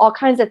are, all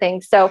kinds of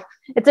things. So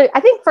I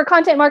think for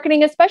content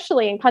marketing,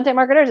 especially, and content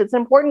marketers, it's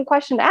an important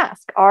question to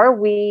ask. Are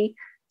we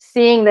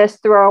seeing this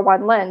through our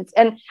one lens?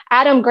 And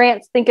Adam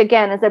Grant's Think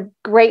Again is a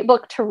great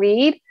book to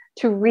read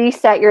to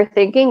reset your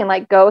thinking and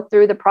like go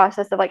through the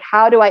process of like,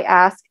 how do I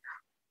ask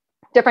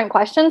different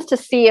questions to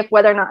see if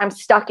whether or not I'm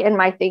stuck in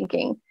my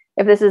thinking,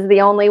 if this is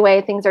the only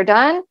way things are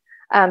done,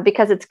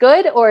 because it's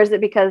good, or is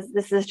it because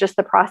this is just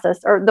the process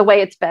or the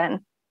way it's been?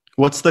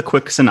 What's the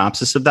quick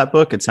synopsis of that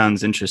book? It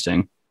sounds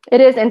interesting. It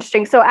is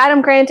interesting. So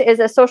Adam Grant is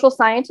a social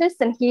scientist,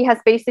 and he has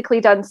basically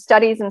done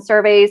studies and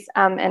surveys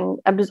and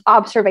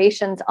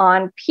observations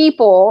on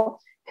people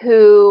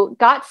who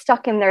got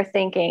stuck in their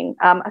thinking.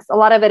 A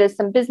lot of it is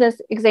some business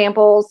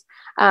examples,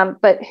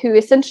 but who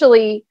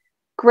essentially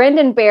grinned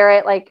and bear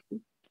it, like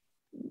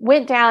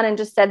went down and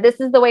just said,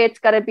 this is the way it's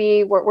got to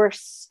be. We're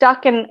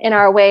stuck in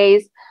our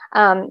ways.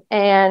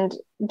 And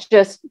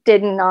just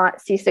did not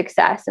see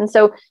success. And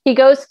so he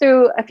goes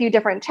through a few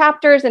different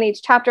chapters, and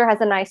each chapter has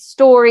a nice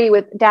story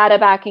with data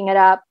backing it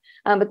up.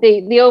 But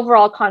the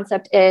overall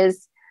concept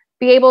is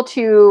be able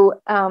to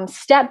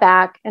step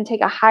back and take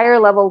a higher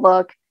level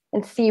look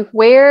and see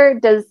where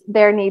does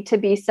there need to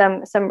be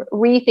some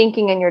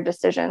rethinking in your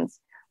decisions,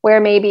 where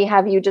maybe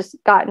have you just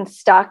gotten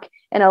stuck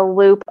in a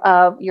loop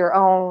of your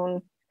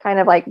own kind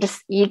of like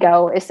just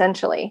ego,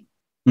 essentially.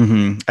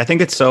 Mm-hmm. I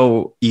think it's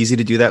so easy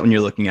to do that when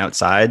you're looking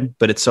outside,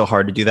 but it's so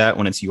hard to do that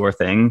when it's your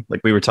thing. Like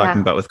we were talking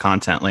about with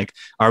content, like,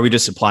 are we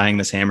just applying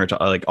this hammer to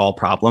like all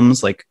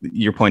problems? Like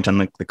your point on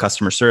like the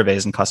customer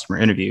surveys and customer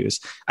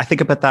interviews. I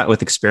think about that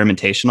with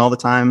experimentation all the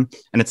time.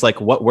 And it's like,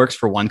 what works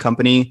for one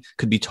company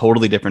could be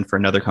totally different for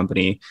another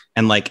company.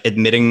 And like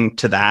admitting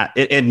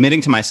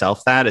to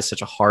myself that is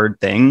such a hard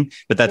thing,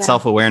 but that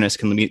self-awareness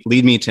can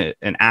lead me to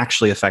an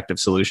actually effective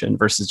solution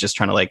versus just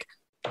trying to like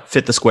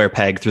fit the square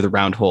peg through the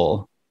round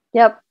hole.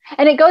 Yep.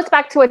 And it goes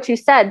back to what you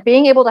said,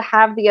 being able to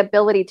have the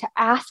ability to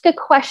ask a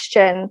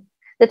question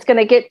that's going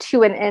to get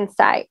to an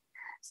insight.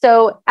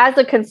 So as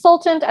a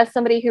consultant, as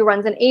somebody who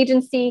runs an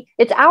agency,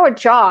 it's our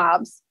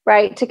jobs,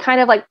 right, to kind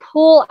of like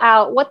pull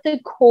out what the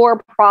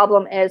core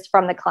problem is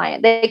from the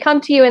client. They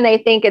come to you and they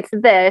think it's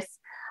this,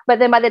 but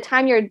then by the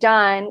time you're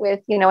done with,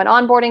 an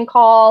onboarding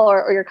call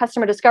or your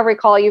customer discovery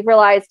call, you've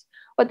realized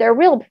what their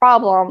real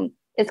problem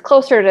is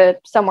closer to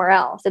somewhere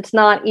else. It's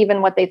not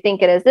even what they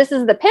think it is. This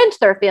is the pinch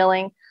they're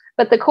feeling,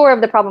 but the core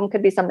of the problem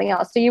could be something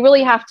else. So you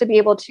really have to be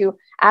able to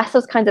ask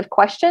those kinds of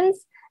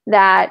questions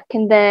that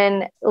can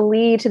then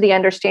lead to the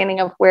understanding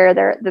of where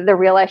the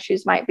real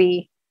issues might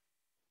be.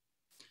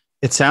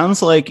 It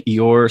sounds like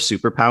your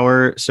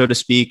superpower, so to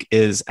speak,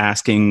 is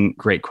asking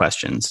great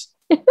questions.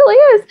 It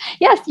really is.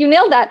 Yes, you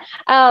nailed that.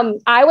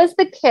 I was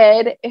the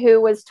kid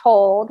who was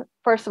told,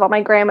 first of all,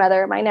 my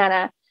grandmother, my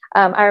Nana,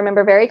 I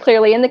remember very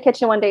clearly in the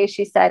kitchen one day,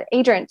 she said,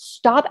 Adrienne,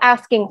 stop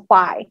asking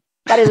why.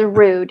 That is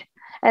rude.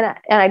 And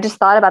I just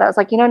thought about it. I was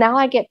like, now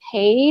I get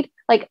paid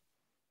like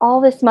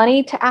all this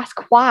money to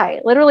ask why.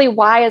 Literally,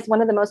 why is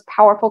one of the most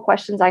powerful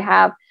questions I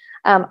have.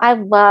 I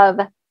love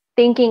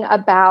thinking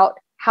about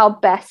how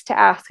best to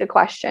ask a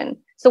question.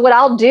 So what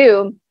I'll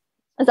do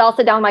is I'll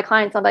sit down with my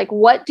clients. I'm like,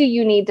 what do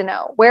you need to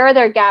know? Where are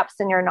there gaps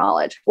in your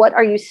knowledge? What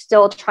are you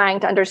still trying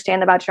to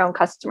understand about your own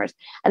customers?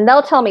 And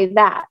they'll tell me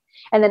that.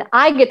 And then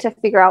I get to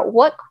figure out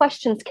what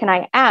questions can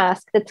I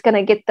ask that's going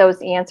to get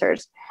those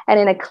answers, and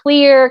in a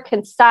clear,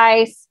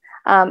 concise,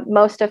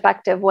 most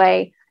effective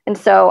way. And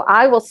so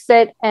I will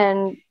sit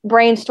and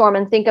brainstorm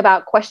and think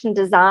about question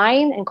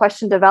design and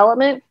question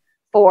development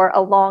for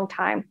a long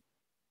time.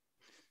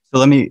 So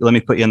let me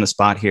put you on the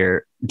spot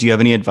here. Do you have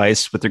any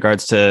advice with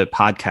regards to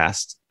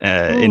podcast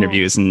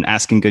interviews and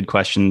asking good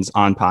questions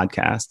on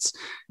podcasts?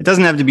 It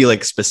doesn't have to be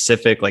like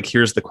specific, like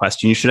here's the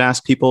question you should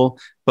ask people,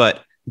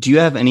 but do you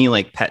have any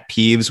like pet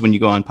peeves when you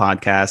go on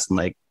podcasts and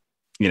like,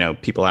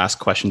 people ask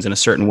questions in a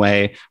certain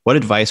way? What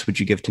advice would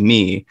you give to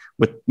me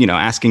with,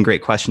 asking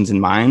great questions in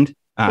mind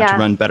to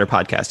run better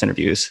podcast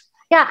interviews?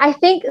 Yeah, I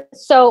think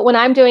so. When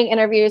I'm doing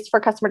interviews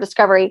for customer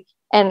discovery,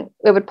 and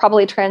it would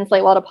probably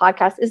translate well to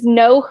podcast, is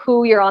know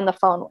who you're on the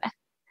phone with.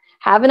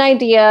 Have an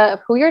idea of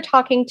who you're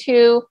talking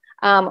to.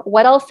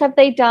 What else have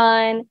they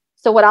done?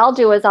 So what I'll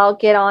do is I'll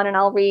get on and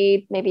I'll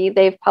read, maybe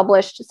they've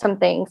published some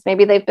things.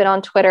 Maybe they've been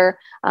on Twitter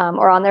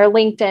or on their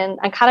LinkedIn,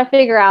 and kind of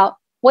figure out,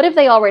 what have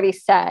they already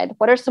said?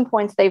 What are some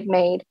points they've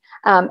made?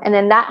 And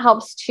then that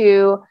helps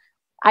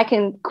I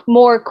can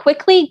more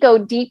quickly go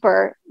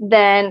deeper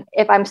than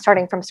if I'm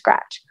starting from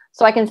scratch.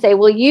 So I can say,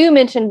 well, you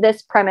mentioned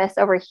this premise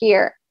over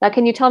here. Now,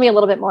 can you tell me a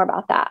little bit more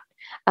about that?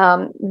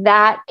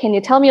 Can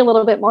you tell me a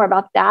little bit more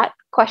about that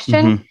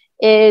question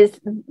is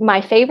my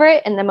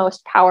favorite and the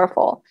most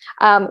powerful.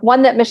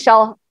 One that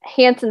Michelle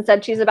Hansen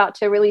said, she's about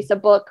to release a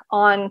book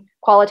on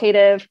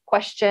qualitative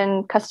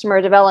question,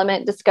 customer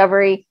development,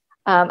 discovery.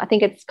 I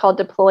think it's called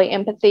Deploy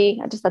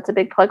Empathy. That's a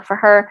big plug for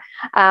her.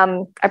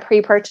 I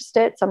pre-purchased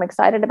it, so I'm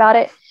excited about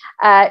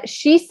it.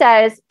 She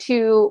says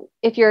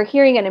if you're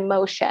hearing an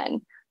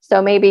emotion,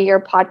 so maybe your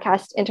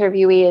podcast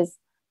interviewee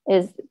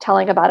is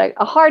telling about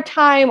a hard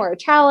time or a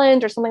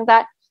challenge or something like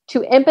that,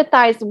 to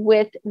empathize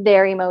with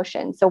their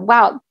emotions. So,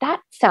 wow,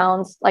 that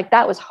sounds like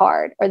that was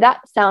hard, or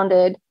that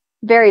sounded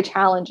very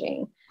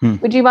challenging.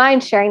 Would you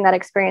mind sharing that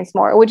experience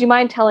more? Or would you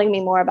mind telling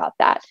me more about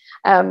that?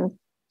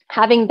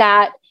 Having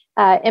that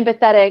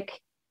empathetic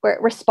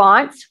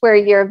response where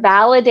you're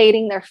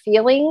validating their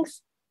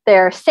feelings,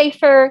 they're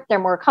safer, they're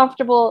more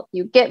comfortable.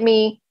 You get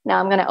me. Now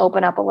I'm going to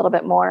open up a little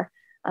bit more.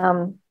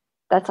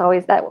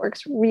 That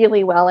works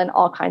really well in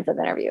all kinds of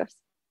interviews.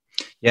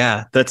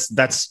 Yeah,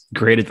 that's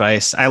great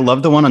advice. I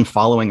love the one on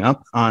following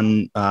up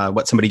on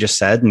what somebody just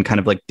said and kind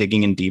of like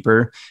digging in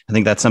deeper. I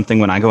think that's something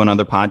when I go on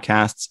other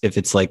podcasts, if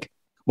it's like,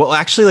 well,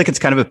 actually, like it's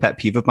kind of a pet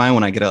peeve of mine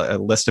when I get a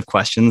list of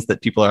questions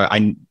that people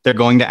they're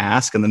going to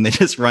ask, and then they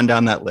just run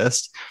down that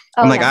list.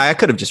 I'm like, I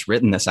could have just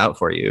written this out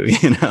for you,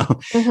 you know.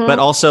 But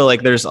also,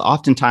 like, there's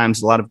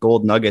oftentimes a lot of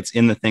gold nuggets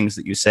in the things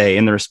that you say,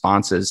 in the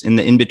responses, in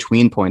the in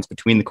between points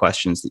between the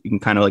questions that you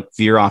can kind of like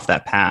veer off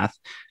that path.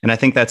 And I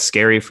think that's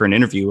scary for an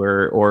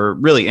interviewer, or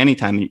really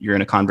anytime you're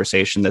in a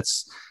conversation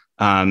that's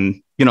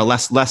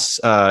less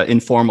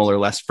informal or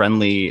less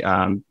friendly,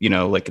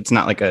 like it's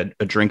not like a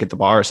drink at the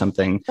bar or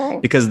something, right?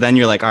 Because then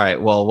you're like, all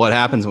right, well, what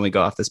happens when we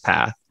go off this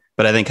path?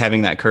 But I think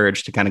having that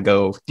courage to kind of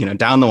go,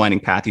 down the winding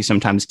path, you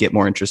sometimes get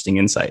more interesting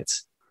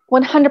insights.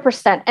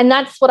 100%. And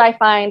that's what I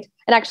find.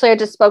 And actually, I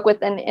just spoke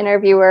with an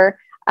interviewer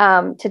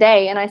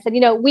today, and I said,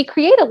 we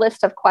create a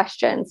list of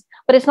questions,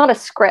 but it's not a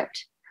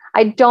script.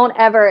 I don't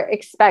ever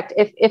expect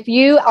if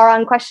you are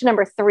on question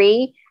number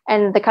 3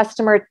 and the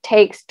customer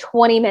takes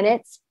 20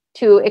 minutes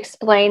to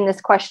explain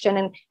this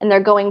question and they're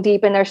going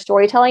deep in their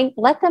storytelling,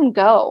 let them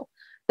go.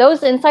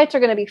 Those insights are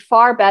going to be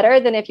far better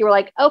than if you were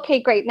like,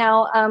 okay, great.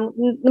 Now,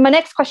 my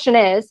next question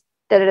is,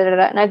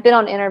 and I've been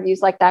on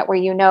interviews like that where,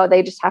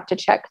 they just have to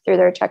check through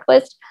their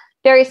checklist.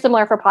 Very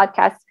similar for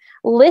podcasts.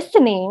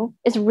 Listening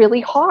is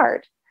really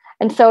hard.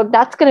 And so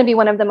that's going to be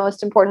one of the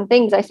most important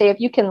things. I say, if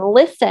you can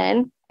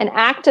listen and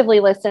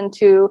actively listen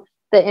to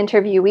the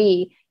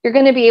interviewee, you're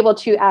going to be able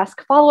to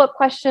ask follow-up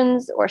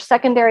questions or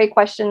secondary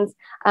questions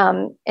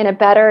in a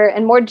better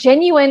and more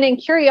genuine and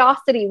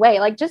curiosity way.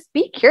 Like, just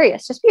be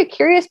curious. Just be a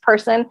curious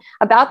person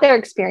about their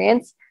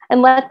experience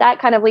and let that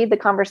kind of lead the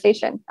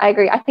conversation. I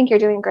agree. I think you're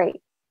doing great.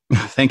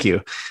 Thank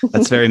you.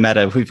 That's very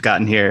meta we've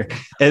gotten here.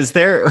 Is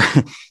there,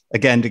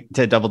 again,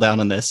 to double down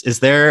on this, is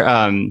there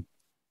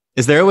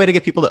a way to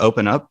get people to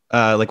open up?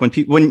 Like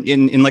when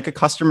in like a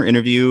customer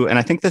interview, and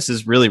I think this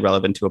is really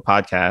relevant to a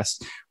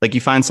podcast, like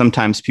you find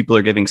sometimes people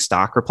are giving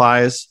stock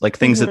replies, like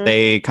things that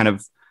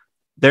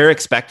they're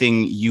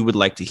expecting you would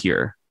like to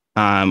hear,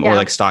 or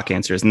like stock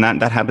answers. And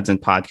that happens in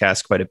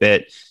podcasts quite a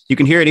bit. You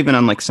can hear it even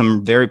on like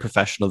some very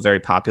professional, very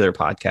popular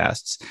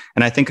podcasts.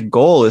 And I think a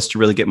goal is to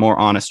really get more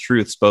honest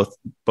truths, both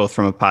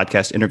from a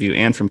podcast interview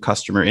and from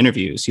customer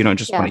interviews. You don't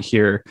just want to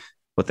hear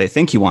what they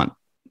think you want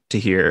to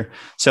hear.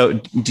 So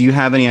do you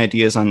have any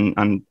ideas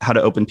on how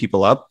to open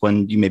people up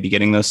when you may be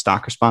getting those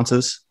stock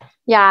responses?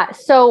 Yeah.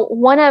 So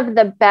one of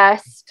the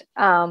best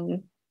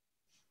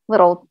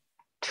little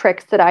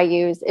tricks that I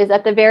use is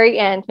at the very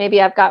end,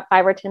 maybe I've got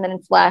 5 or 10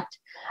 minutes left.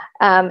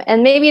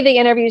 And maybe the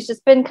interview's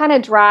just been kind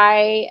of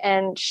dry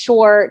and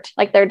short.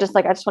 Like they're just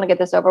like, I just want to get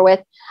this over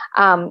with.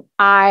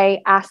 I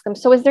ask them,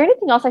 so is there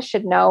anything else I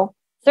should know?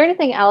 Is there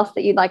anything else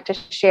that you'd like to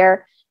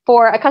share?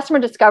 For a customer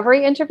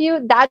discovery interview,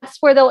 that's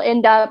where they'll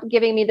end up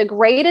giving me the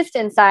greatest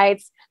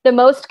insights, the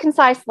most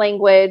concise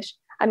language.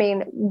 I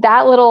mean,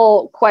 that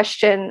little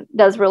question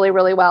does really,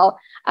 really well.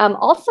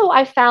 Also,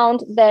 I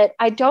found that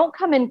I don't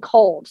come in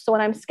cold. So when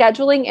I'm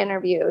scheduling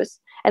interviews,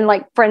 and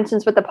like, for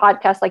instance, with the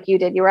podcast, like you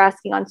did, you were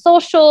asking on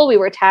social, we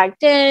were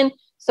tagged in.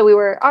 So we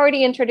were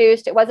already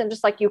introduced. It wasn't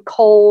just like you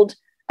cold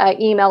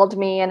emailed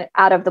me and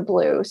out of the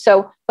blue.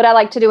 So what I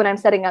like to do when I'm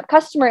setting up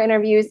customer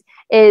interviews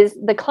is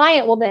the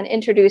client will then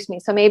introduce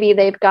me. So maybe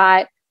they've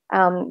got,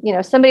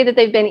 somebody that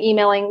they've been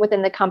emailing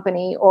within the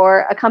company,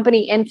 or a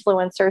company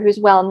influencer who's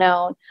well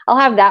known. I'll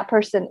have that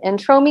person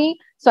intro me.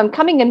 So I'm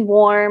coming in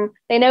warm.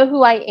 They know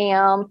who I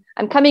am.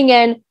 I'm coming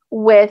in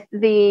with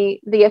the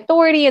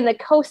authority and the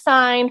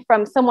cosign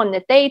from someone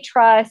that they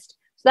trust.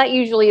 So that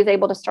usually is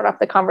able to start off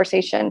the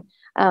conversation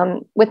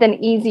with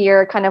an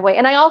easier kind of way.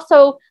 And I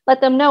also let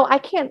them know I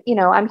can't,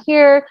 I'm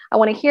here. I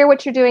want to hear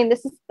what you're doing.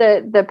 This is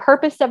the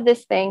purpose of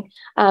this thing.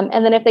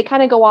 And then if they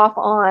kind of go off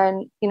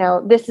on,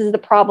 this is the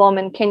problem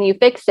and can you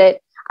fix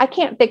it? I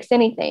can't fix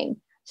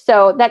anything.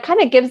 So that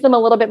kind of gives them a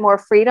little bit more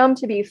freedom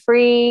to be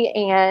free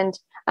and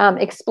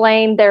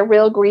explain their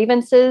real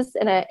grievances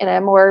in a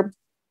more,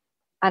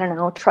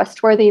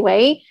 trustworthy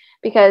way,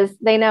 because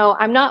they know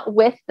I'm not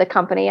with the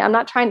company. I'm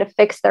not trying to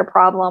fix their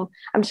problem.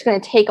 I'm just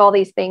going to take all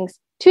these things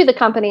to the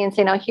company and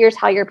say, now here's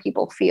how your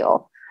people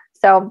feel.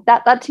 So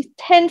that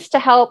tends to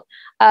help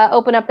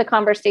open up the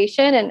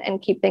conversation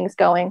and keep things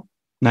going.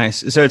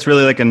 Nice. So it's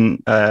really like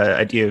an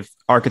idea of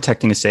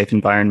architecting a safe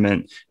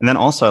environment. And then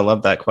also, I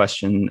love that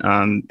question.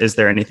 Is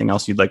there anything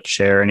else you'd like to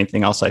share?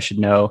 Anything else I should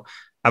know?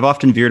 I've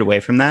often veered away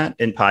from that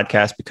in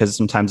podcasts because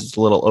sometimes it's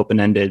a little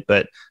open-ended,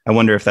 but I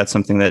wonder if that's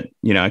something that,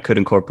 I could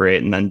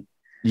incorporate. And then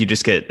you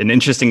just get an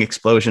interesting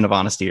explosion of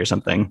honesty or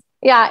something.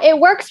 Yeah, it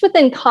works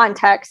within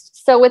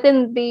context. So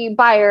within the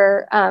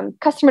buyer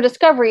customer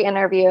discovery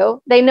interview,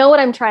 they know what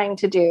I'm trying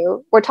to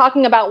do. We're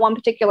talking about one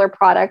particular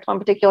product, one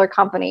particular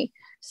company.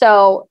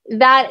 So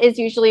that is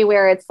usually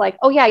where it's like,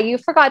 oh yeah, you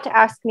forgot to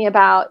ask me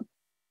about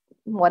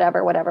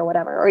whatever,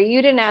 or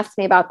you didn't ask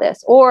me about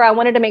this, or I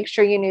wanted to make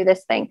sure you knew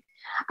this thing.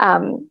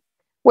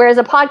 Whereas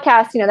a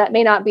podcast, that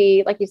may not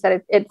be, like you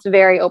said, it's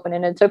very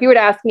open-ended. So if you were to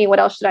ask me, what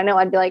else should I know?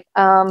 I'd be like,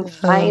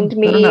 find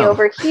me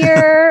over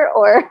here,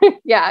 or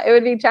yeah, it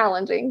would be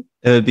challenging.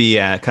 It would be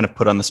kind of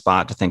put on the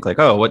spot to think like,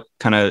 oh, what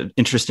kind of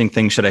interesting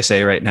thing should I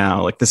say right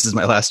now? Like, this is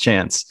my last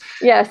chance.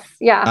 Yes.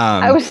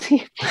 Yeah.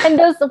 And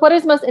what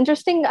is most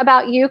interesting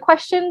about you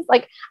questions?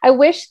 Like, I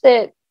wish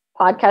that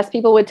podcast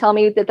people would tell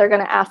me that they're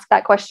going to ask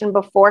that question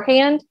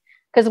beforehand.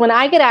 Because when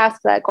I get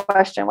asked that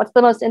question, what's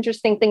the most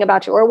interesting thing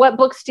about you? Or what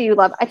books do you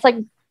love? It's like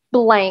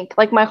blank.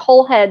 Like my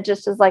whole head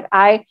just is like,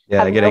 I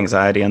get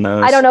anxiety on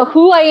those. I don't know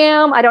who I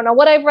am. I don't know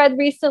what I've read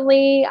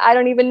recently. I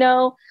don't even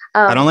know.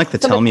 I don't like the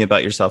tell me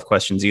about yourself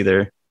questions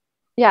either.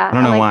 Yeah. I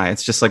don't know why.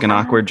 It's just like an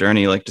awkward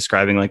journey, like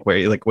describing like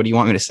where, like, what do you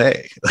want me to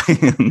say?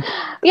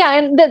 Yeah.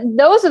 And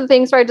those are the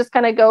things where I just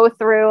kind of go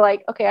through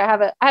like, okay,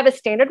 I have a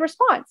standard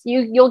response.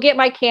 You'll get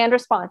my canned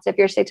response. If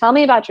you're say, tell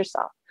me about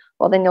yourself.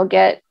 Well, then you'll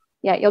get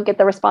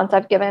the response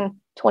I've given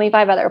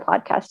 25 other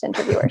podcast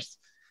interviewers.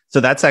 So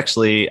that's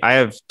actually, I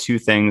have two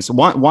things.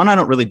 One I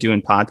don't really do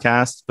in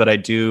podcasts, but I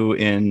do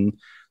in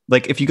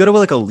like, if you go to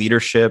like a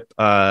leadership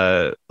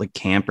like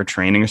camp or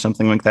training or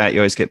something like that, you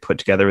always get put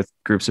together with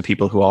groups of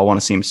people who all want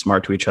to seem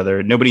smart to each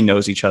other. Nobody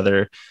knows each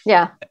other.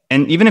 Yeah.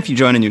 And even if you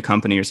join a new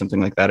company or something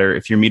like that, or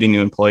if you're meeting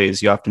new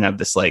employees, you often have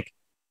this like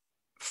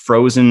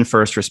frozen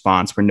first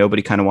response where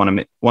nobody kind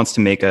of wants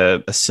to make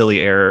a silly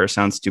error or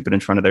sound stupid in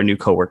front of their new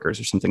coworkers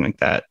or something like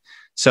that.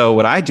 So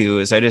what I do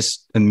is I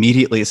just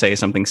immediately say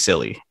something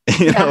silly,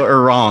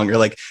 or wrong, or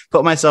like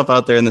put myself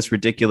out there in this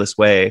ridiculous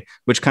way,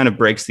 which kind of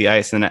breaks the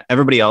ice. And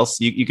everybody else,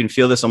 you can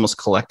feel this almost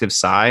collective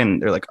sigh,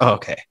 and they're like, oh,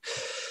 okay.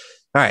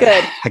 All right,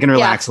 good. I can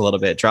relax a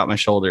little bit, drop my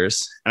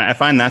shoulders. And I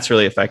find that's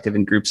really effective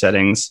in group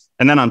settings.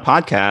 And then on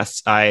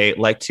podcasts, I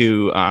like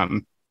to,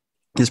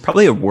 there's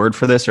probably a word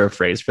for this or a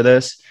phrase for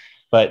this,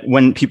 but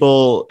when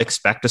people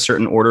expect a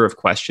certain order of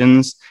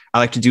questions, I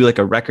like to do like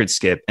a record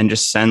skip and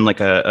just send like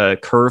a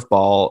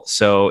curveball.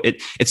 So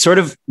it sort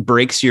of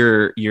breaks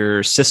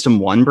your system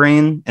one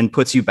brain and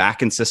puts you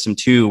back in system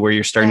two, where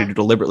you're starting to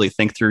deliberately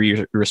think through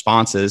your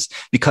responses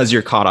because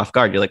you're caught off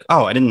guard. You're like,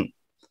 oh, I didn't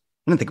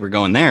think we're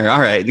going there.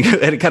 All right.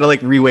 And it kind of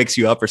like re-wakes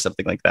you up or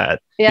something like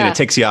that. Yeah. It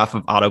takes you off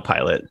of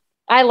autopilot.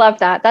 I love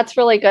that. That's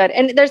really good.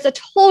 And there's a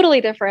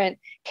totally different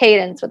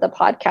cadence with a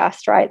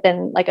podcast, right,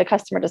 than like a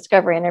customer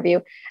discovery interview.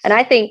 And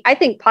I think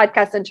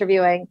podcast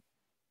interviewing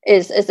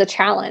is a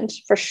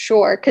challenge for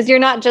sure. Cause you're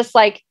not just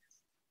like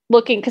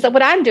looking, cause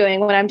what I'm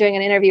doing when I'm doing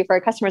an interview for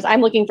customers,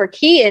 I'm looking for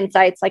key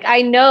insights. Like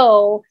I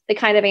know the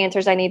kind of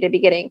answers I need to be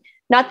getting,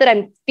 not that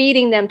I'm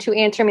feeding them to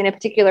answer me in a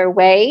particular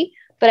way,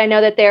 but I know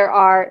that there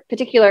are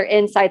particular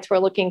insights we're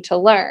looking to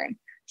learn.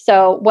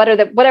 So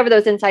whatever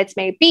those insights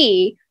may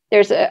be,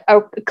 there's a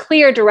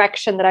clear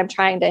direction that I'm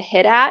trying to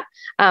hit at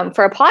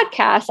for a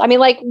podcast. I mean,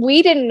 like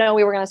we didn't know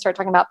we were going to start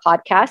talking about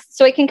podcasts,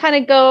 so it can kind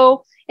of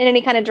go in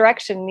any kind of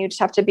direction. You just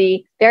have to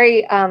be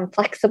very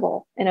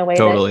flexible in a way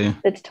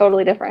that's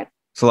totally different.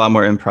 It's a lot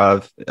more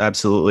improv.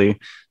 Absolutely.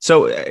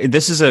 So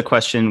this is a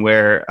question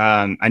where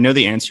I know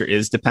the answer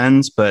is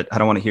depends, but I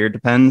don't want to hear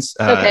depends.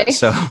 Okay.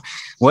 So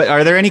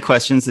are there any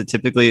questions that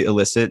typically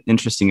elicit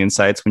interesting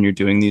insights when you're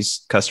doing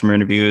these customer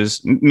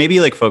interviews,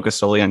 maybe like focused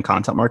solely on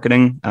content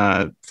marketing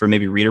for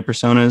maybe reader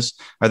personas?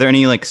 Are there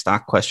any like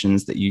stock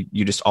questions that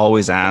you just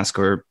always ask,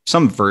 or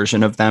some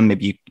version of them?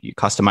 Maybe you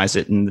customize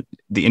it in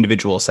the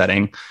individual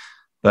setting,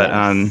 but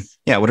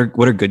yes. What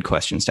are good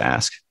questions to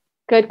ask?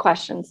 Good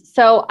questions.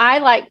 So I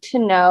like to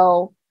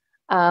know,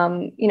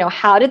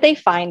 how did they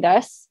find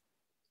us?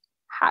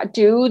 How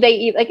do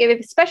they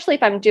especially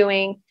if I'm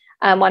doing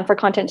one for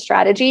content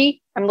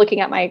strategy? I'm looking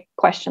at my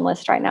question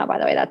list right now, by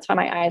the way. That's why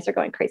my eyes are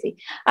going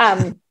crazy.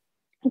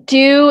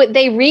 Do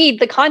they read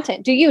the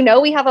content? Do you know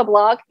we have a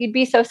blog? You'd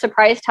be so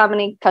surprised how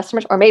many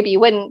customers, or maybe you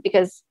wouldn't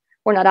because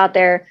we're not out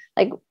there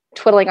like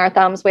twiddling our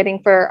thumbs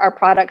waiting for our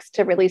products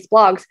to release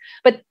blogs.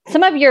 But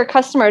some of your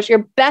customers,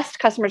 your best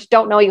customers,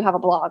 don't know you have a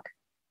blog.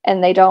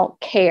 And they don't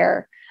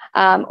care.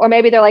 Or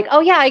maybe they're like,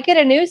 oh yeah, I get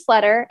a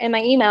newsletter in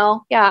my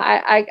email. Yeah,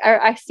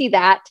 I see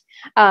that.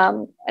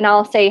 And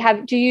I'll say,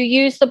 do you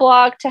use the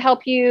blog to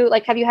help you?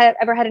 Like, have you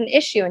ever had an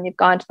issue and you've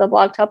gone to the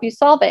blog to help you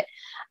solve it?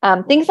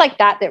 Things like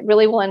that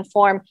really will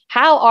inform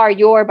how are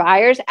your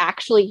buyers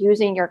actually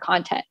using your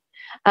content.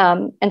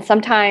 And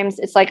sometimes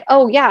it's like,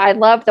 oh yeah, I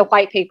love the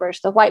white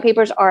papers. The white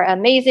papers are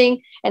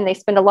amazing. And they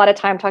spend a lot of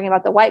time talking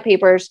about the white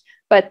papers,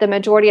 but the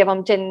majority of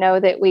them didn't know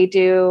that we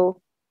do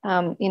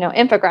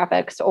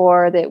infographics,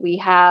 or that we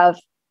have,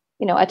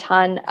 a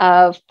ton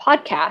of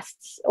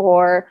podcasts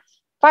or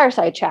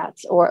fireside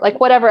chats, or like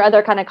whatever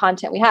other kind of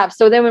content we have.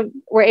 So then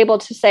we're able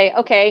to say,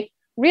 okay,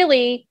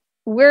 really,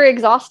 we're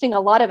exhausting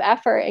a lot of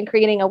effort in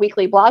creating a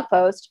weekly blog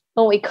post.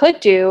 What we could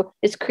do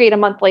is create a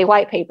monthly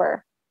white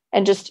paper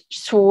and just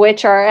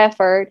switch our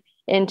effort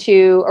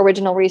into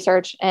original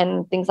research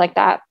and things like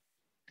that.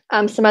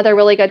 Some other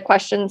really good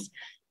questions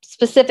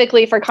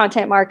specifically for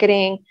content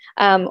marketing.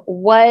 And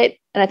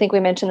I think we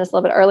mentioned this a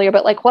little bit earlier,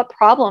 but like, what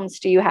problems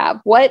do you have?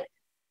 What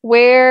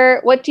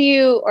do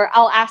you, or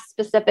I'll ask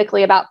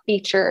specifically about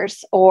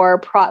features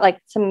or like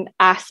some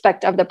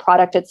aspect of the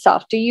product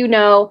itself. Do you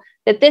know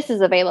that this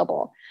is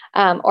available?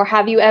 Or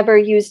have you ever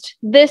used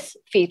this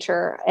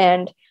feature?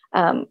 And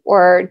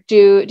or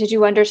did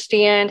you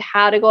understand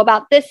how to go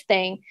about this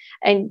thing?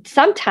 And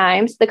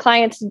sometimes the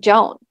clients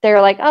don't.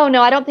 They're like, oh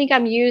no, I don't think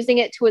I'm using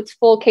it to its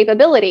full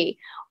capability.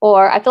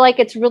 Or I feel like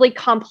it's really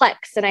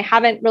complex and I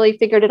haven't really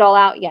figured it all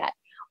out yet.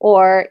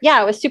 Or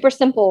yeah, it was super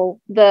simple.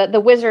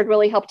 The wizard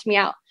really helped me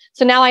out.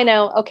 So now I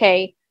know,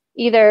 okay,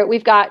 either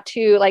we've got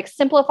to like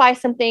simplify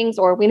some things,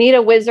 or we need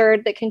a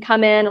wizard that can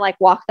come in and like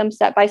walk them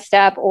step by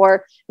step,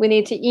 or we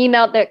need to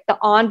email the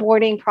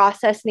onboarding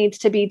process needs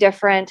to be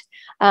different.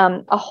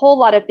 A whole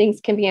lot of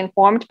things can be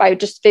informed by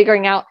just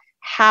figuring out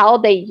how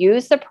they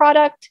use the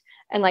product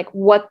and like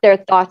what their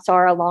thoughts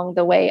are along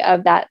the way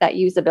of that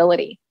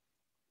usability.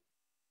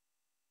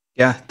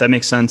 Yeah, that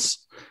makes sense.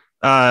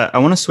 I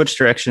want to switch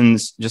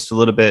directions just a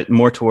little bit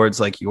more towards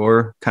like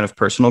your kind of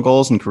personal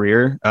goals and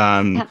career.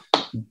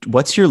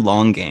 What's your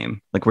long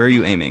game? Like, where are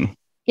you aiming?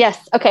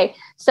 Yes. Okay.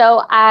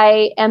 So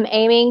I am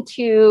aiming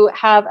to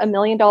have $1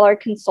 million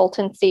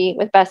consultancy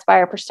with Best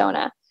Buyer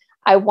Persona.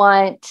 I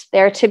want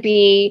there to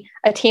be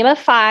a team of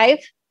 5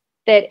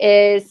 that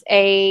is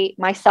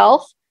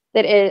myself,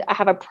 I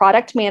have a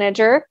product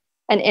manager,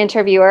 an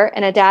interviewer,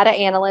 and a data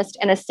analyst,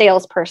 and a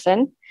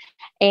salesperson.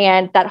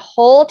 And that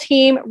whole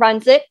team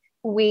runs it.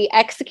 We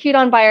execute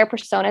on buyer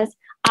personas.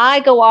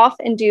 I go off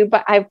and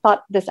but I've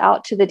thought this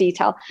out to the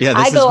detail. Yeah,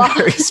 this is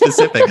very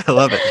specific. I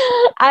love it.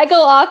 I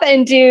go off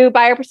and do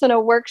buyer persona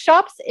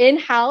workshops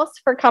in-house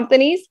for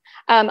companies.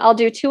 I'll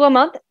do 2 a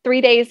month,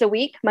 3 days a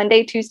week,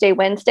 Monday, Tuesday,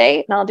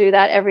 Wednesday, and I'll do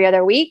that every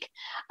other week.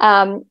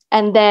 And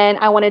then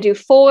I want to do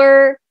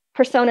 4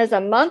 personas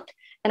a month,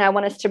 and I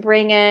want us to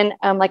bring in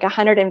like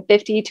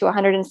 $150,000 to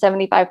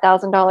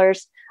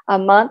 $175,000 a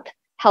month,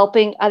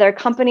 helping other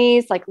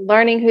companies, like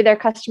learning who their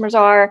customers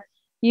are,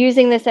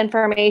 using this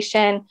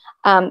information,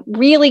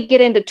 really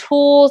get into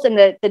tools and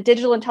the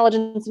digital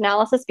intelligence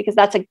analysis, because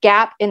that's a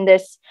gap in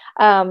this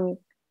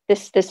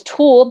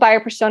tool, buyer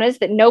personas,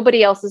 that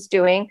nobody else is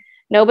doing.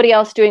 Nobody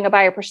else doing a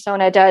buyer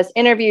persona does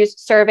interviews,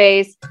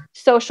 surveys,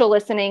 social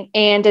listening,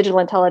 and digital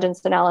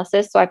intelligence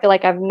analysis. So I feel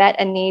like I've met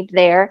a need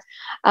there.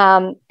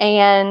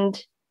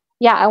 And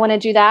yeah, I want to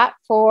do that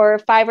for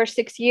 5 or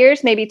 6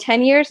 years, maybe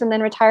 10 years, and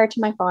then retire to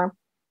my farm.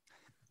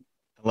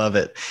 Love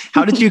it.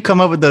 How did you come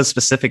up with those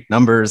specific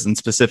numbers and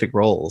specific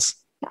roles?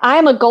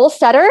 I'm a goal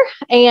setter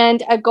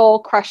and a goal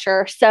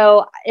crusher.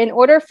 So in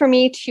order for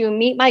me to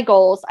meet my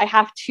goals, I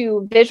have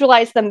to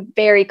visualize them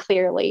very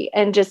clearly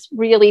and just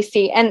really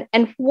see. And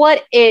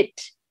what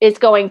it is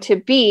going to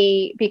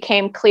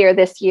became clear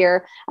this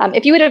year.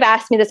 If you would have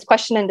asked me this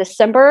question in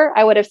December,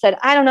 I would have said,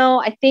 I don't know.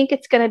 I think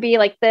it's going to be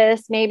like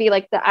this, maybe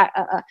like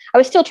I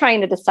was still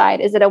trying to decide.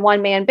 Is it a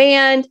one-man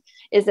band?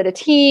 Is it a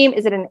team?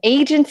 Is it an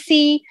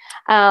agency?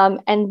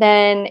 And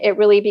then it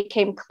really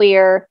became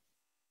clear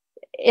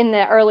in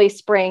the early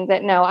spring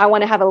that no, I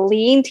want to have a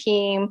lean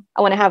team.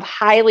 I want to have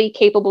highly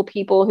capable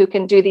people who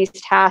can do these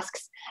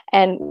tasks.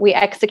 And we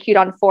execute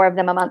on 4 of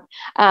them a month.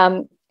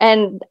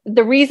 And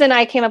the reason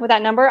I came up with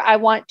that number, I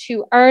want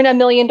to earn $1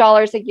 million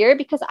a year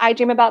because I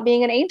dream about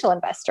being an angel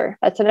investor.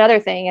 That's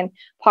another thing. And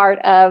part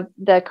of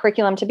the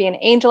curriculum to be an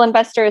angel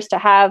investor is to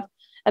have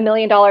 $1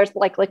 million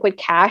like liquid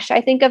cash,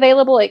 I think,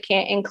 available. It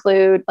can't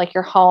include like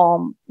your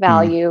home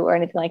value or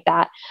anything like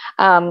that.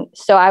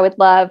 So I would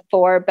love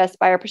for Best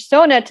Buyer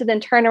Persona to then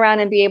turn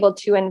around and be able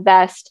to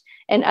invest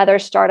in other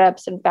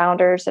startups and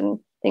founders and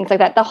things like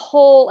that. The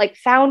whole like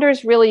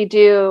founders really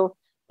do,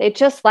 they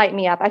just light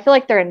me up. I feel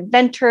like they're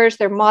inventors,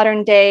 they're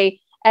modern day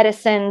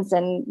Edisons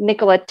and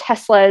Nikola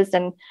Teslas.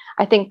 And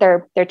I think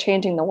they're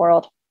changing the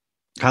world.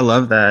 I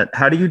love that.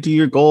 How do you do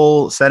your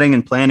goal setting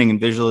and planning and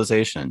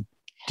visualization?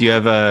 Do you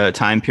have a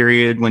time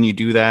period when you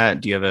do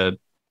that? Do you have a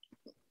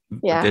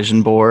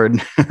vision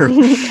board? Or,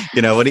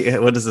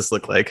 what does this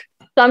look like?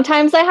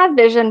 Sometimes I have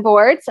vision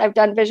boards. I've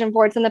done vision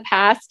boards in the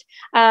past.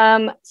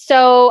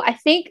 So I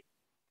think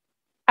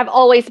I've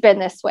always been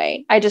this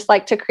way. I just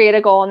like to create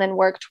a goal and then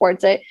work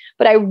towards it.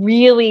 But I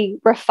really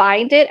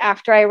refined it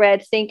after I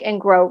read Think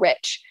and Grow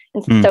Rich.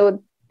 And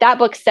so that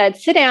book said,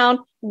 sit down,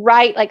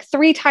 write like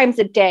 3 times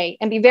a day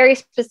and be very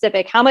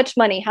specific. How much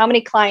money, how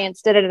many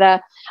clients,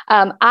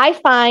 I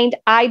find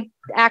I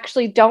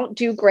actually don't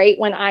do great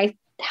when I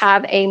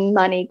have a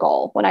money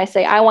goal. When I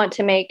say I want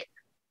to make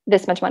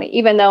this much money,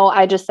 even though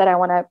I just said I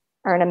want to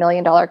earn $1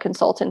 million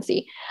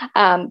consultancy.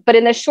 But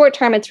in the short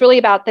term, it's really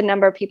about the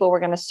number of people we're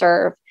going to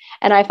serve.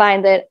 And I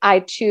find that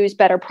I choose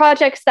better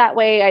projects that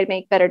way. I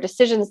make better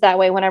decisions that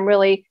way when I'm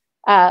really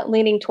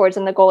leaning towards,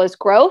 and the goal is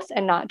growth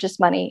and not just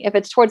money. If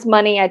it's towards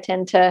money, I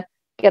tend to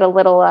get a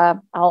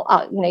little,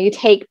 you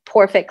take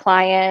poor fit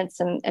clients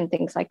and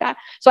things like that.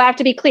 So I have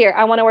to be clear.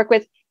 I want to work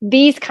with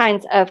these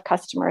kinds of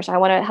customers. I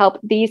want to help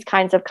these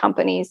kinds of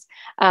companies.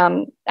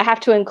 I have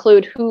to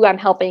include who I'm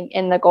helping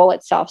in the goal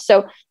itself.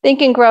 So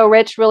Think and Grow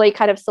Rich really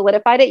kind of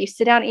solidified it. You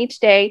sit down each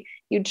day,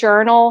 you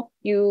journal,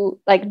 you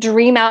like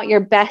dream out your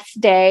best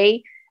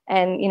day.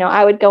 And,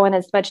 I would go in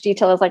as much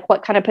detail as like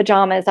what kind of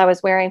pajamas I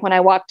was wearing when I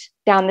walked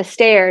down the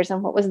stairs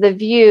and what was the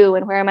view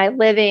and where am I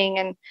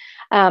living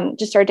and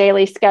just our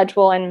daily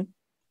schedule. And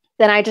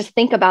then I just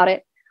think about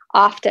it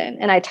often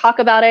and I talk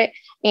about it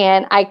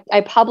and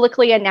I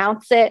publicly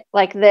announce it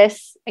like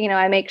this.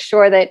 I make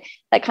sure that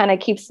kind of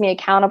keeps me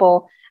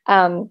accountable.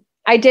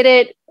 I did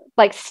it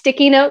like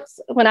sticky notes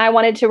when I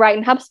wanted to write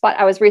in HubSpot.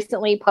 I was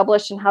recently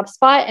published in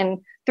HubSpot and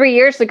 3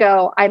 years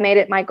ago, I made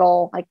it my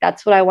goal. Like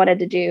that's what I wanted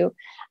to do.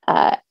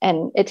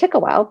 And it took a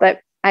while, but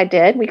I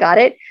did. We got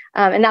it.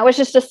 And that was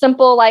just a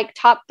simple, like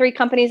top 3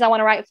 companies I want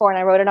to write for. And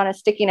I wrote it on a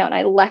sticky note and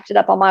I left it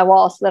up on my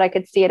wall so that I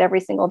could see it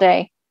every single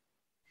day.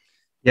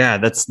 Yeah,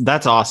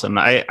 that's awesome.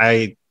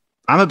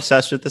 I'm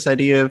obsessed with this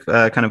idea of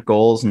kind of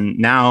goals. And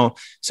now,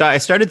 so I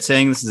started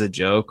saying this as a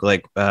joke,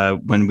 like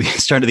when we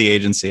started the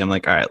agency, I'm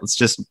like, all right, let's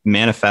just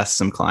manifest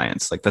some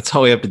clients. Like that's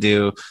all we have to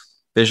do.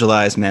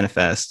 Visualize,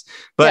 manifest.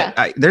 But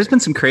yeah. There's been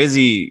some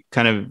crazy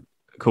kind of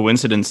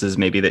coincidences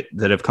maybe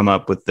that have come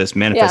up with this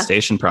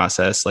manifestation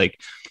process. Like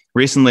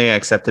recently I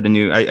accepted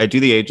I do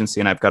the agency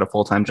and I've got a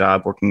full-time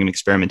job working in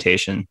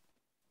experimentation.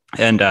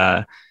 And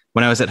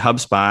when I was at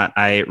HubSpot,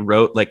 I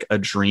wrote like a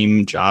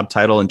dream job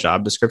title and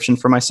job description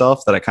for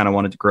myself that I kind of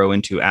wanted to grow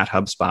into at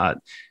HubSpot.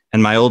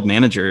 And my old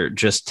manager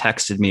just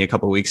texted me a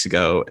couple of weeks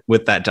ago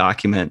with that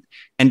document.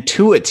 And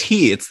to a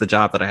T, it's the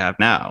job that I have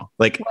now.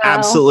 Like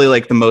absolutely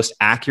like the most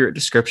accurate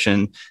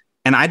description.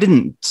 And I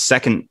didn't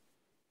second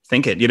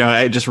think it,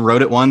 I just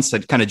wrote it once. I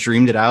kind of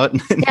dreamed it out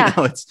and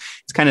now it's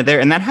kind of there.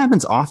 And that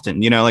happens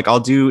often, like I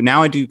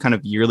do kind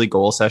of yearly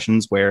goal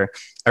sessions where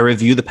I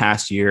review the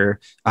past year,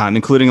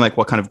 including like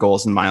what kind of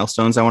goals and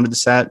milestones I wanted to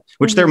set,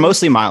 which they're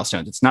mostly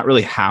milestones. It's not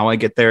really how I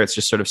get there. It's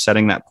just sort of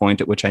setting that point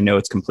at which I know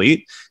it's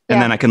complete.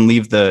 And then I can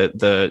leave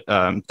the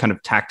kind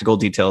of tactical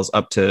details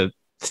up to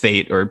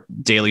fate or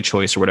daily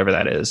choice or whatever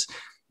that is.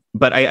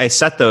 But I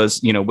set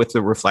those, with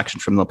the reflection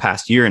from the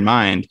past year in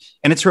mind.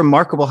 And it's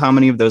remarkable how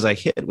many of those I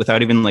hit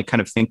without even like kind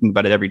of thinking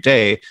about it every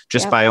day,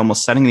 just by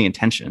almost setting the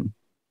intention.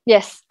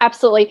 Yes,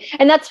 absolutely.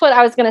 And that's what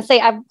I was going to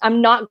say.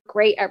 I'm not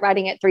great at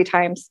writing it 3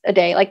 times a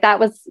day. Like that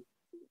was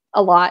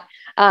a lot.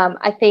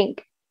 I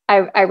think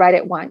I write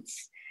it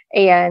once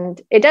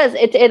and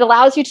it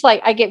allows you to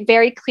I get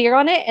very clear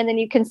on it and then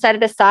you can set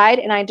it aside.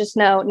 And I just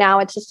know now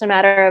it's just a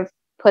matter of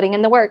putting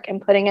in the work and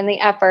putting in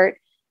the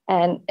effort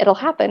and it'll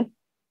happen.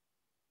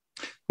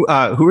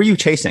 Who are you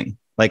chasing?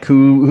 Like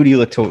who do you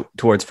look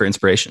towards for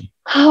inspiration?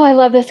 Oh, I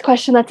love this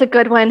question. That's a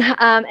good one.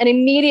 And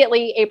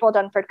immediately April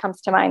Dunford comes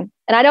to mind.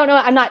 And I don't know,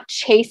 I'm not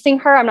chasing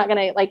her. I'm not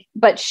going to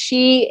but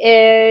she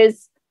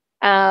is,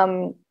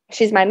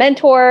 she's my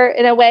mentor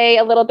in a way,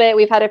 a little bit.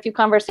 We've had a few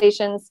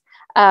conversations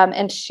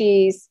and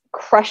she's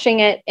crushing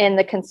it in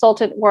the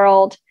consultant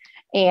world.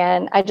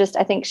 And I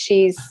think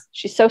she's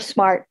so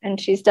smart and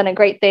she's done a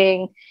great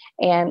thing.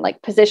 And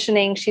like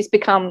positioning, she's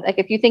become like,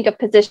 if you think of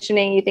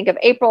positioning, you think of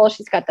April,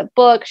 she's got the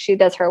book, she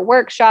does her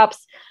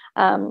workshops.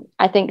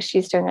 I think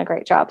she's doing a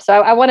great job.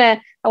 So I want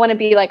to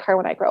be like her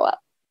when I grow up.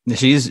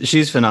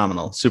 She's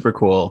phenomenal. Super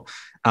cool.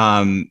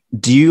 Are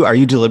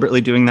you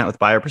deliberately doing that with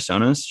buyer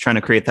personas, trying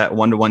to create that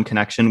one-to-one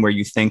connection where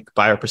you think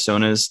buyer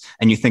personas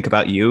and you think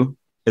about you?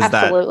 Is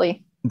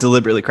Absolutely. That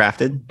deliberately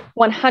crafted?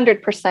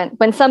 100%.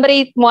 When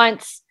somebody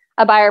wants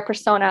a buyer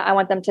persona, I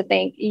want them to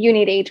think you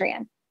need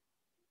Adrienne.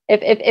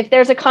 If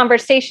there's a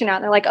conversation out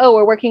and they're like, oh,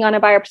 we're working on a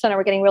buyer persona,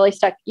 we're getting really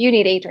stuck, you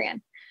need Adrienne.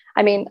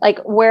 I mean, like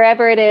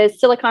wherever it is,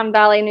 Silicon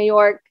Valley, New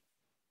York,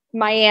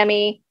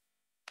 Miami,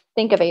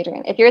 think of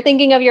Adrienne. If you're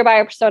thinking of your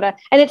buyer persona,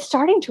 and it's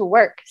starting to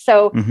work.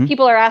 So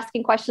people are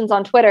asking questions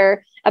on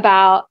Twitter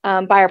about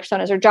buyer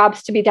personas or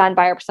jobs to be done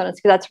buyer personas,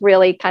 because that's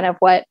really kind of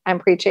what I'm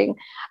preaching.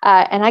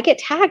 And I get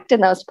tagged in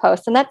those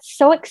posts. And that's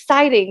so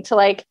exciting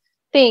to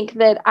think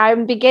that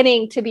I'm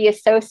beginning to be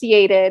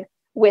associated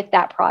with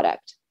that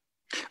product.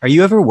 Are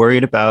you ever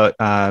worried about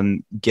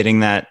getting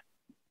that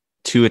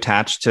too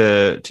attached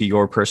to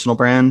your personal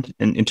brand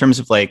in terms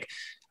of I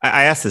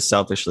ask this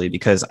selfishly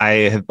because I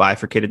have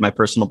bifurcated my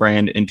personal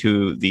brand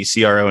into the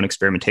CRO and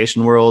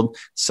experimentation world.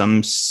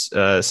 Some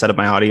set of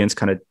my audience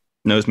kind of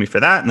knows me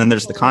for that. And then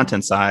there's the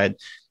content side.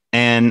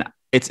 And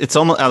it's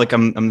almost like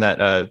I'm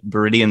that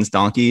Viridian's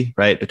donkey,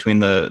 right? Between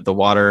the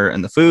water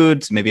and the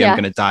food. So maybe I'm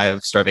going to die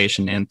of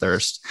starvation and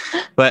thirst.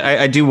 But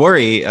I do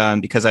worry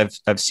because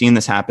I've seen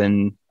this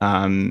happen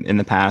in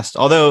the past,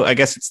 although I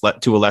guess it's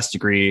to a less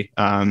degree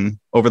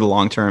over the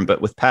long term. But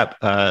with Pep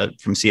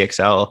from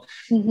CXL,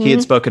 he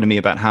had spoken to me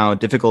about how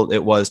difficult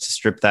it was to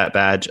strip that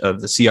badge of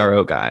the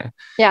CRO guy.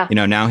 Yeah.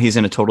 Now he's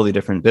in a totally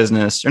different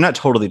business, or not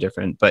totally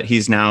different, but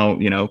he's now,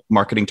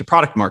 marketing to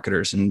product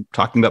marketers and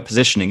talking about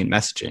positioning and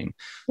messaging.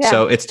 Yeah.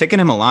 So it's taken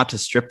him a lot to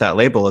strip that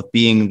label of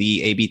being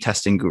the A/B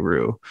testing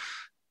guru.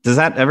 Does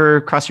that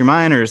ever cross your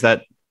mind, or is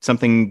that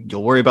something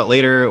you'll worry about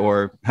later,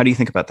 or how do you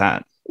think about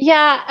that?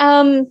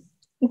 Yeah,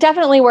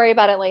 definitely worry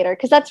about it later,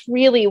 because that's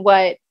really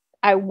what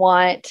I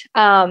want.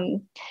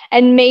 And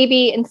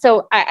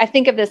so I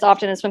think of this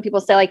often as when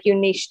people say, like, you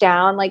niche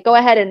down, like, go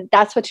ahead and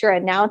that's what you're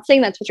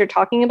announcing, that's what you're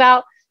talking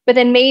about. But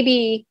then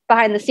maybe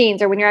behind the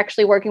scenes, or when you're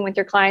actually working with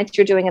your clients,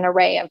 you're doing an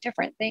array of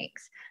different things.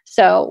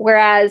 So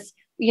whereas,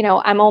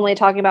 I'm only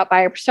talking about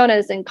buyer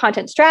personas and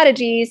content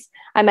strategies,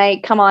 I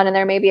might come on and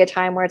there may be a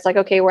time where it's like,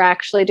 okay, we're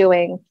actually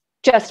doing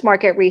just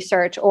market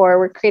research, or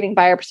we're creating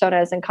buyer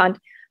personas and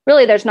content.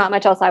 Really, there's not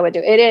much else I would do.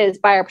 It is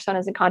buyer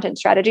personas and content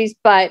strategies,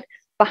 but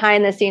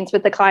behind the scenes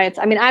with the clients,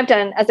 I mean, I've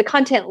done, as a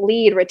content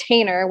lead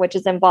retainer, which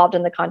is involved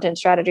in the content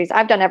strategies,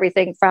 I've done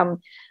everything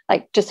from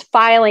like just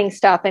filing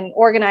stuff and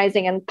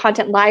organizing and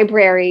content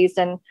libraries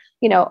and,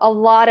 a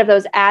lot of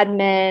those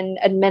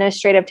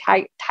administrative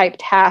type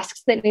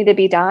tasks that need to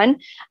be done.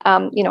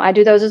 I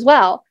do those as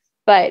well.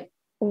 But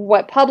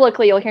what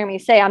publicly you'll hear me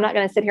say, I'm not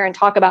going to sit here and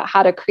talk about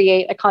how to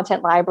create a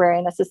content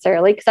library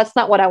necessarily, because that's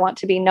not what I want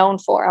to be known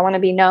for. I want to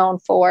be known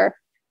for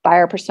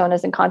buyer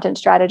personas and content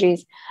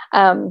strategies.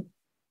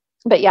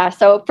 But yeah,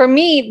 so for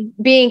me,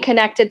 being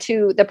connected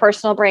to the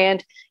personal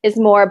brand is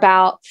more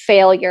about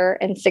failure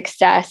and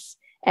success,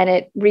 and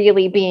it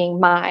really being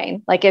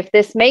mine. Like, if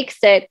this makes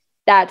it,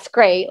 that's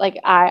great. Like,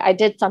 I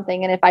did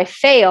something. And if I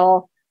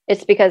fail,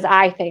 it's because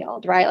I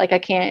failed, right? Like, I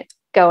can't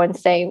go and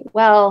say,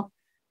 well,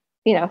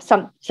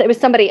 it was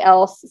somebody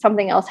else,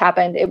 something else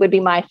happened, it would be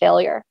my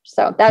failure.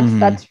 So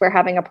that's where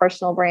having a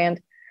personal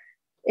brand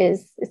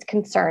is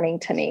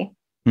concerning to me.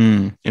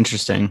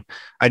 Interesting.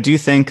 I do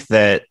think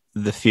that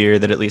the fear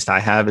that at least I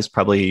have is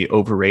probably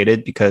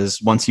overrated,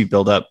 because once you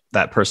build up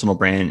that personal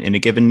brand in a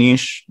given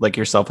niche, like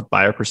yourself with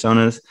buyer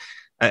personas,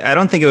 I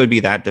don't think it would be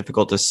that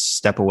difficult to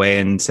step away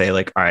and say,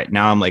 like, all right,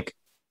 now I'm like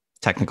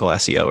technical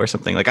SEO or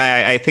something. Like,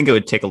 I think it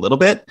would take a little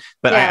bit,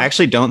 but I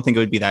actually don't think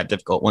it would be that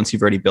difficult once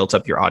you've already built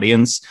up your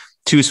audience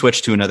to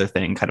switch to another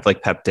thing, kind of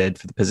like Pep did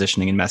for the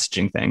positioning and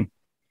messaging thing.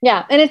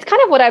 Yeah. And it's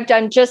kind of what I've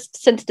done just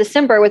since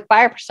December with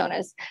buyer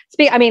personas.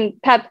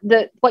 Pep,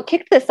 what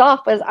kicked this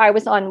off was I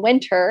was on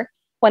Winter,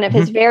 one of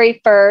his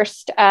very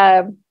first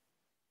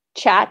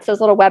chats, those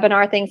little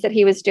webinar things that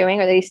he was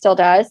doing, or that he still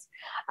does.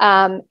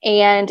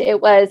 And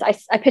it was,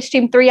 I pitched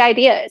him 3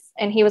 ideas,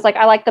 and he was like,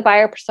 I like the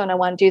buyer persona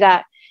one, do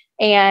that.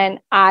 And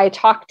I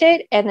talked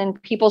it, and then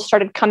people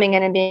started coming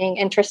in and being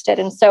interested.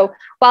 And so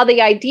while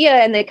the idea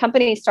and the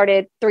company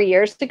started 3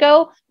 years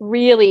ago,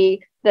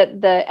 really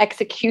the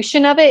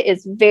execution of it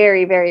is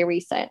very, very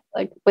recent,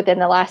 like within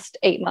the last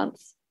 8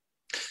 months.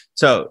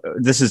 So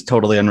this is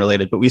totally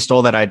unrelated, but we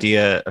stole that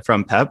idea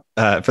from Pep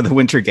for the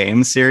Winter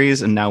Games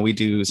series. And now we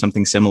do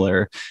something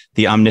similar,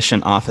 the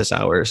Omniscient Office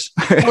Hours.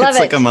 It's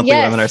like a monthly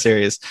webinar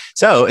series.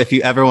 So if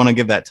you ever want to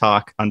give that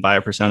talk on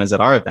buyer personas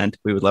at our event,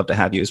 we would love to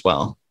have you as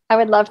well. I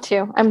would love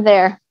to. I'm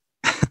there.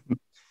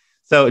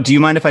 So do you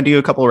mind if I do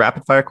a couple of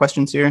rapid fire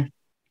questions here?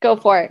 Go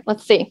for it.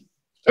 Let's see.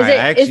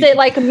 Is it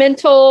like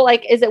mental,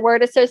 like, is it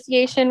word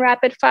association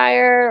rapid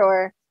fire,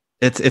 or?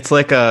 It's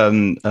like a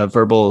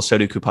verbal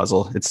Sudoku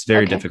puzzle. It's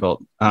very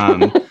difficult.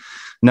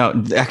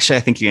 No, actually,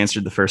 I think you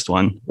answered the first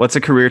one. What's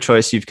a career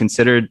choice you've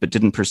considered but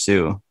didn't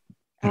pursue?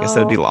 I guess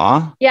that would be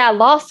law. Yeah,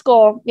 law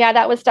school. Yeah,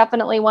 that was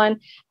definitely one.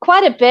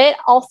 Quite a bit.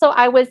 Also,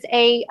 I was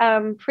a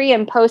pre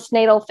and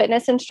postnatal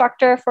fitness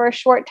instructor for a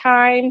short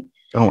time.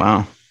 Oh,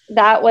 wow.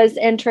 That was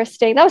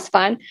interesting. That was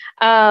fun.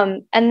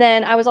 And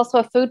then I was also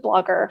a food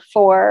blogger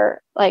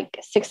for like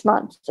 6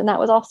 months, and that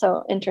was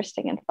also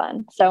interesting and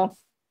fun. So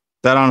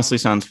that honestly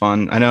sounds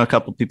fun. I know a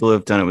couple of people who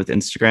have done it with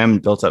Instagram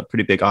and built up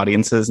pretty big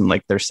audiences in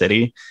like their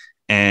city.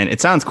 And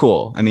it sounds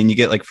cool. I mean, you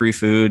get like free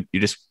food. You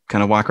just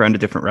kind of walk around to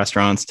different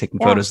restaurants, taking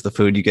photos of the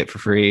food you get for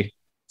free.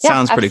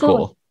 Sounds pretty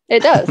cool.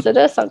 It does. It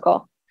does sound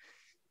cool.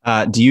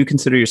 Do you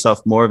consider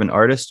yourself more of an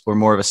artist or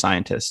more of a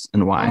scientist,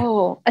 and why?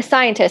 Oh, a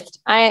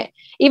scientist.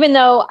 Even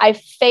though I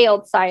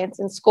failed science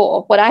in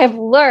school, what I have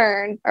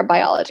learned, or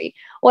biology,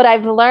 what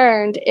I've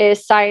learned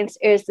is science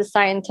is the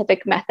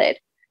scientific method.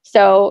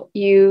 So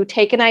you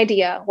take an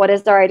idea. What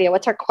is our idea?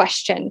 What's our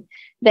question?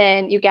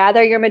 Then you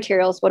gather your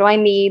materials. What do I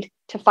need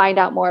to find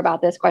out more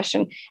about this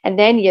question? And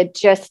then you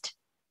just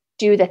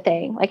do the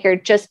thing. Like, you're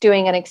just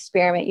doing an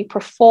experiment. You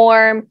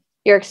perform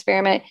your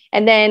experiment,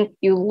 and then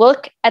you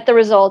look at the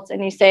results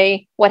and you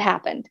say, what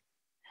happened?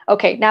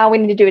 Okay, now we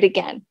need to do it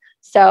again.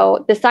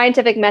 So the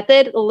scientific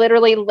method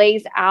literally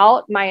lays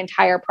out my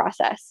entire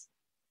process.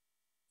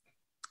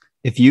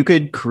 If you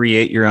could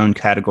create your own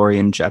category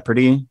in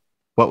Jeopardy,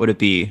 what would it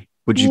be?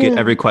 Would you get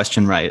every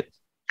question right?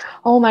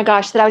 Oh my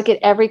gosh, that I would get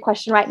every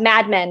question right.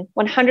 Mad Men,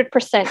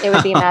 100% it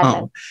would be Mad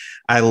Men.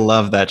 I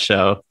love that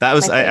show. That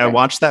was, I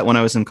watched that when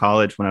I was in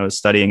college, when I was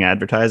studying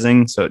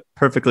advertising. So it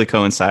perfectly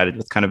coincided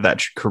with kind of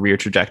that career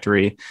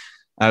trajectory.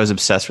 I was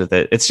obsessed with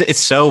it. It's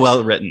so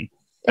well written,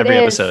 every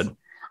episode.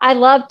 I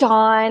love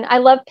Dawn. I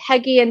love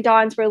Peggy and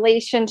Dawn's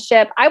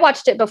relationship. I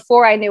watched it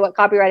before I knew what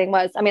copywriting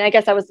was. I mean, I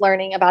guess I was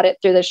learning about it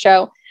through the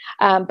show,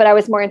 but I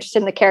was more interested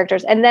in the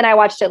characters. And then I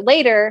watched it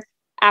later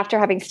after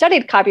having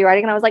studied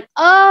copywriting, and I was like,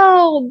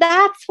 oh,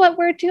 that's what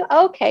we're doing.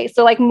 Okay.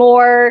 So like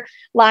more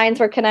lines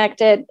were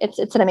connected.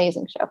 It's an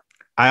amazing show.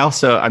 I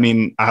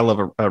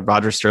love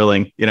Roger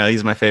Sterling,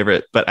 he's my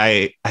favorite, but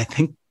I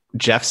think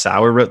Jeff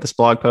Sauer wrote this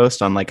blog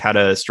post on like how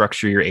to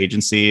structure your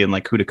agency and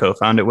like who to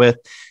co-found it with.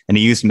 And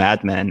he used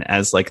Mad Men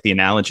as like the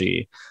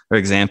analogy or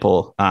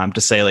example to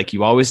say like,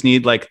 you always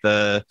need like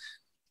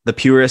the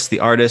purist,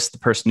 the artist, the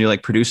person who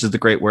like produces the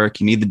great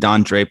work. You need the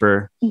Don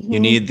Draper. You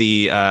need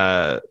the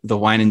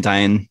wine and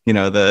dine,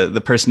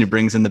 the person who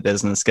brings in the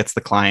business, gets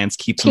the clients,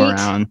 keeps them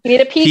around. You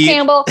need a Pete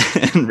Campbell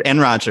and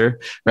Roger,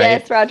 right?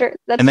 Yes, Roger.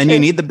 And then you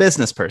need the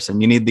business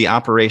person. You need the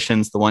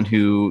operations, the one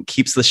who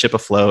keeps the ship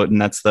afloat.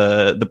 And that's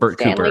the Bert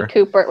Stanley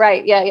Cooper.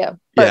 Right. Yeah.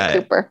 Bert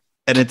Cooper.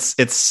 And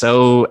it's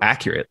so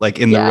accurate, like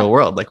in the real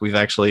world. Like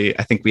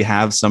I think we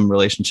have some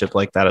relationship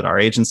like that at our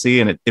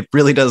agency. And it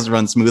really does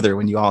run smoother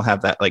when you all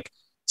have that like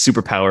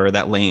superpower,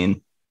 that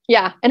lane.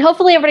 Yeah. And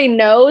hopefully everybody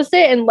knows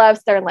it and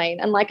loves their lane.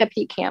 Unlike a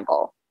Pete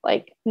Campbell,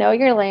 like know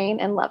your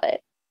lane and love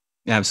it.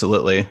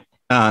 Absolutely.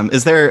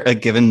 Is there a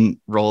given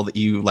role that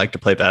you like to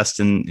play best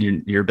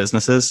in your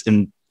businesses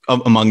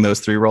among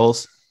those three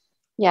roles?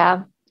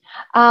 Yeah.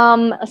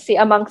 Let's see,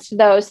 amongst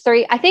those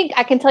three, I think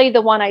I can tell you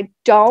the one I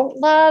don't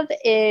love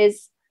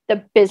is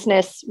the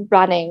business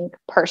running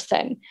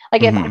person.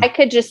 Like if I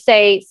could just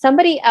say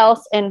somebody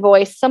else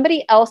invoice,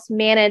 somebody else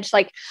manage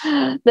like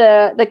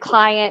the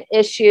client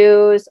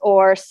issues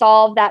or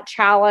solve that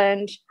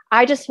challenge.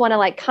 I just want to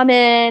like come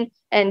in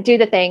and do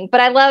the thing. But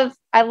I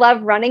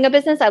love running a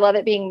business. I love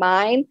it being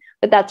mine,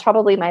 but that's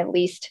probably my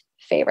least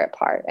favorite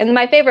part. And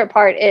my favorite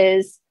part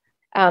is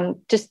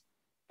just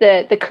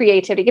the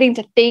creativity, getting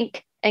to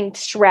think and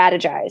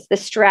strategize. The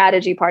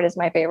strategy part is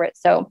my favorite.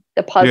 So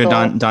the puzzle.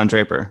 You're Don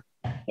Draper.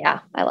 Yeah,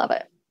 I love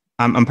it.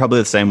 I'm probably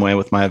the same way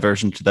with my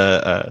aversion to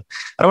the,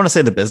 I don't want to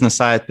say the business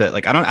side, but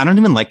like, I don't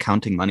even like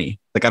counting money.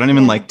 Like, I don't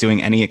even like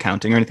doing any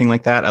accounting or anything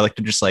like that. I like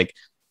to just like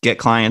get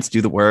clients,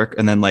 do the work,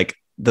 and then like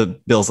the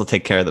bills will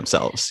take care of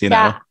themselves,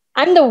 know?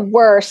 I'm the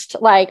worst.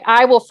 Like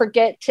I will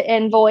forget to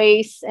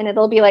invoice and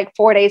it'll be like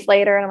 4 days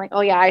later. And I'm like,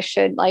 oh yeah,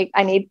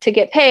 I need to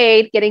get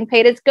paid. Getting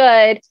paid is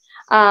good.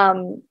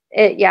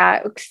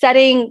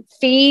 Setting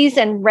fees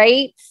and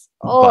rates.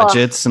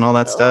 Budgets and all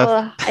that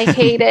stuff. I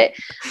hate it.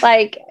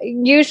 Like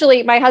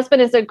usually my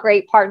husband is a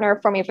great partner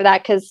for me for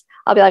that. Cause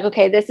I'll be like,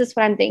 okay, this is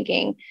what I'm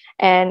thinking.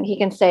 And he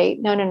can say,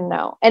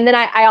 no. And then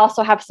I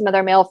also have some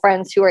other male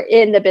friends who are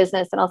in the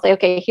business and I'll say,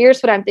 okay,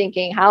 here's what I'm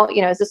thinking. How,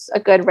 is this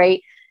a good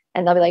rate?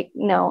 And they'll be like,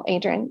 no,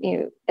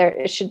 Adrienne,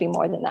 it should be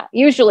more than that.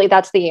 Usually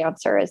that's the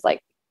answer is like,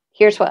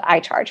 here's what I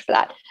charge for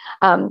that.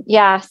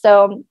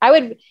 So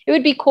it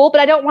would be cool, but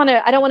I don't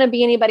want to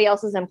be anybody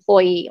else's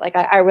employee. Like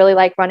I really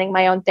like running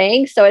my own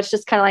thing. So it's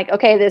just kind of like,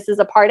 okay, this is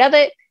a part of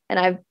it and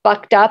I've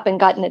bucked up and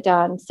gotten it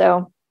done.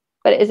 So,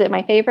 but is it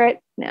my favorite?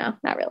 No,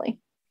 not really.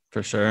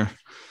 For sure.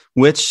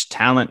 Which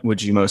talent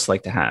would you most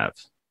like to have?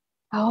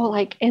 Oh,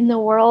 like in the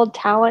world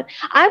talent.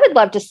 I would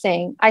love to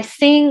sing. I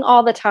sing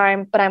all the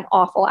time, but I'm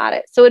awful at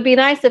it. So it'd be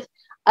nice if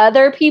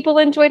other people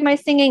enjoyed my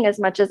singing as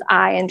much as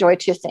I enjoy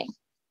to sing.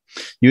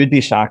 You would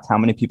be shocked how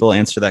many people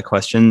answer that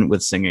question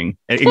with singing,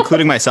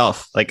 including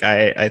myself. Like,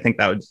 I think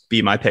that would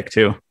be my pick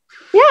too.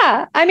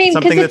 Yeah. I mean,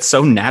 something that's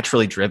so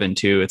naturally driven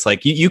too. It's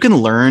like, you can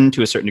learn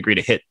to a certain degree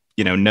to hit,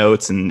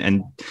 notes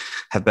and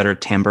have better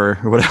timbre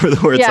or whatever the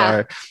words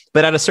are.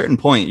 But at a certain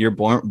point, you're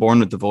born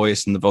with the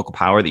voice and the vocal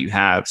power that you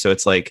have. So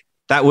it's like,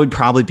 that would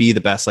probably be the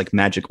best, like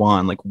magic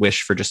wand, like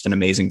wish for just an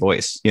amazing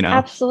voice,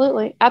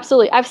 Absolutely.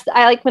 Absolutely.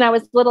 I like when I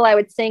was little, I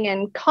would sing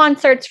in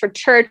concerts for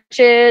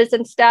churches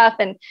and stuff.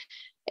 And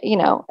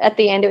at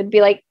the end, it would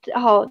be like,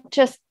 oh,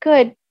 just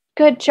good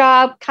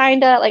job.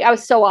 Kind of like I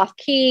was so off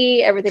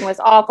key. Everything was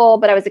awful,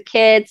 but I was a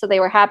kid. So they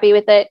were happy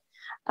with it.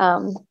 I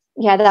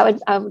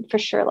would for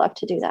sure love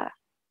to do that.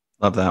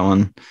 Love that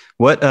one.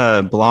 What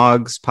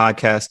blogs,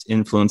 podcasts,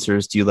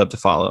 influencers do you love to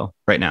follow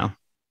right now?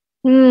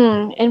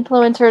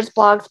 Influencers,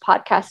 blogs,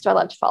 podcasts do I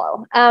love to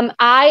follow.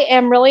 I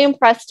am really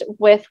impressed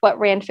with what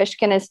Rand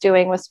Fishkin is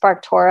doing with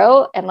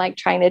SparkToro and like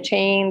trying to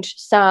change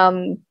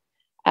some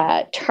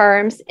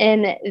terms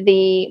in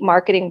the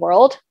marketing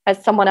world.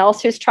 As someone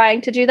else who's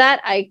trying to do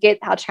that, I get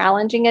how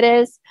challenging it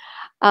is.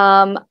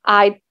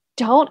 I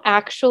don't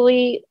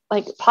actually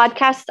like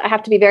podcasts. I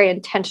have to be very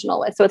intentional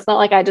with. So it's not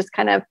like I just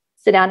kind of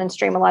sit down and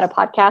stream a lot of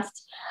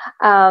podcasts.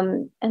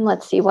 And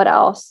let's see what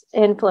else.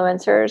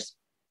 Influencers.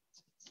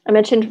 I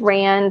mentioned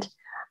Rand.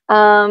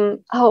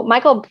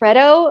 Michael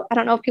Bretto. I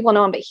don't know if people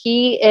know him, but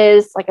he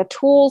is like a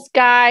tools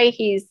guy.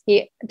 He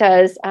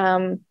does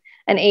an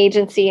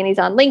agency and he's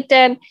on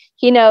LinkedIn.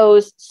 He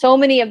knows so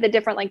many of the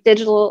different like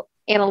digital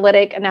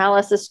analytic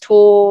analysis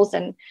tools.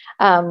 And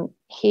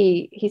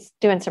he's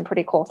doing some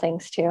pretty cool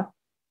things too.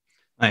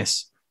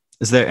 Nice.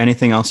 Is there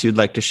anything else you'd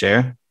like to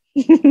share?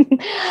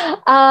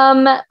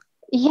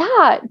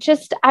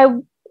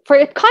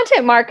 For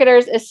content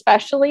marketers,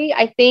 especially,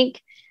 I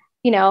think,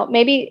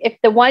 maybe if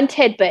the one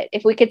tidbit,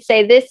 if we could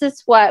say, this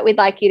is what we'd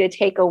like you to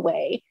take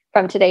away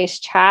from today's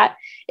chat,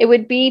 it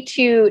would be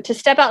to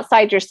step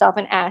outside yourself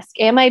and ask,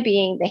 am I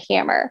being the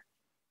hammer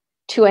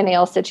to a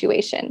nail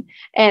situation,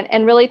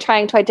 and really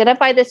trying to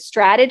identify the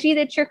strategy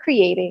that you're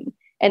creating.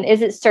 And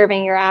is it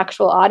serving your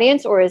actual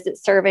audience, or is it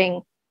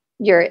serving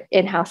your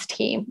in-house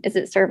team? Is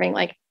it serving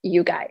like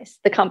you guys,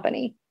 the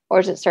company, or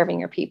is it serving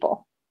your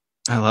people?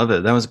 I love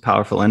it. That was a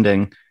powerful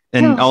ending.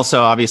 And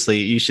also, obviously,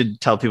 you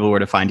should tell people where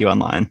to find you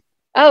online.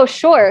 Oh,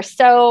 sure.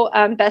 So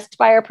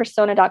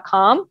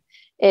bestbuyerpersona.com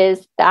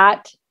is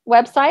that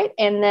website.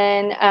 And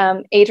then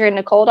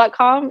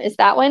adriennicole.com is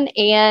that one.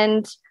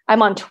 And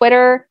I'm on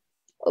Twitter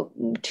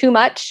too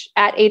much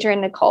at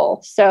Adrienne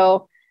Nicole.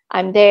 So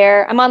I'm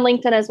there. I'm on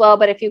LinkedIn as well.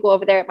 But if you go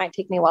over there, it might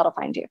take me a while to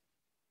find you.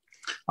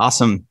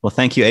 Awesome. Well,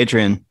 thank you,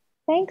 Adrienne.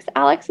 Thanks,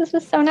 Alex. This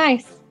was so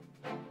nice.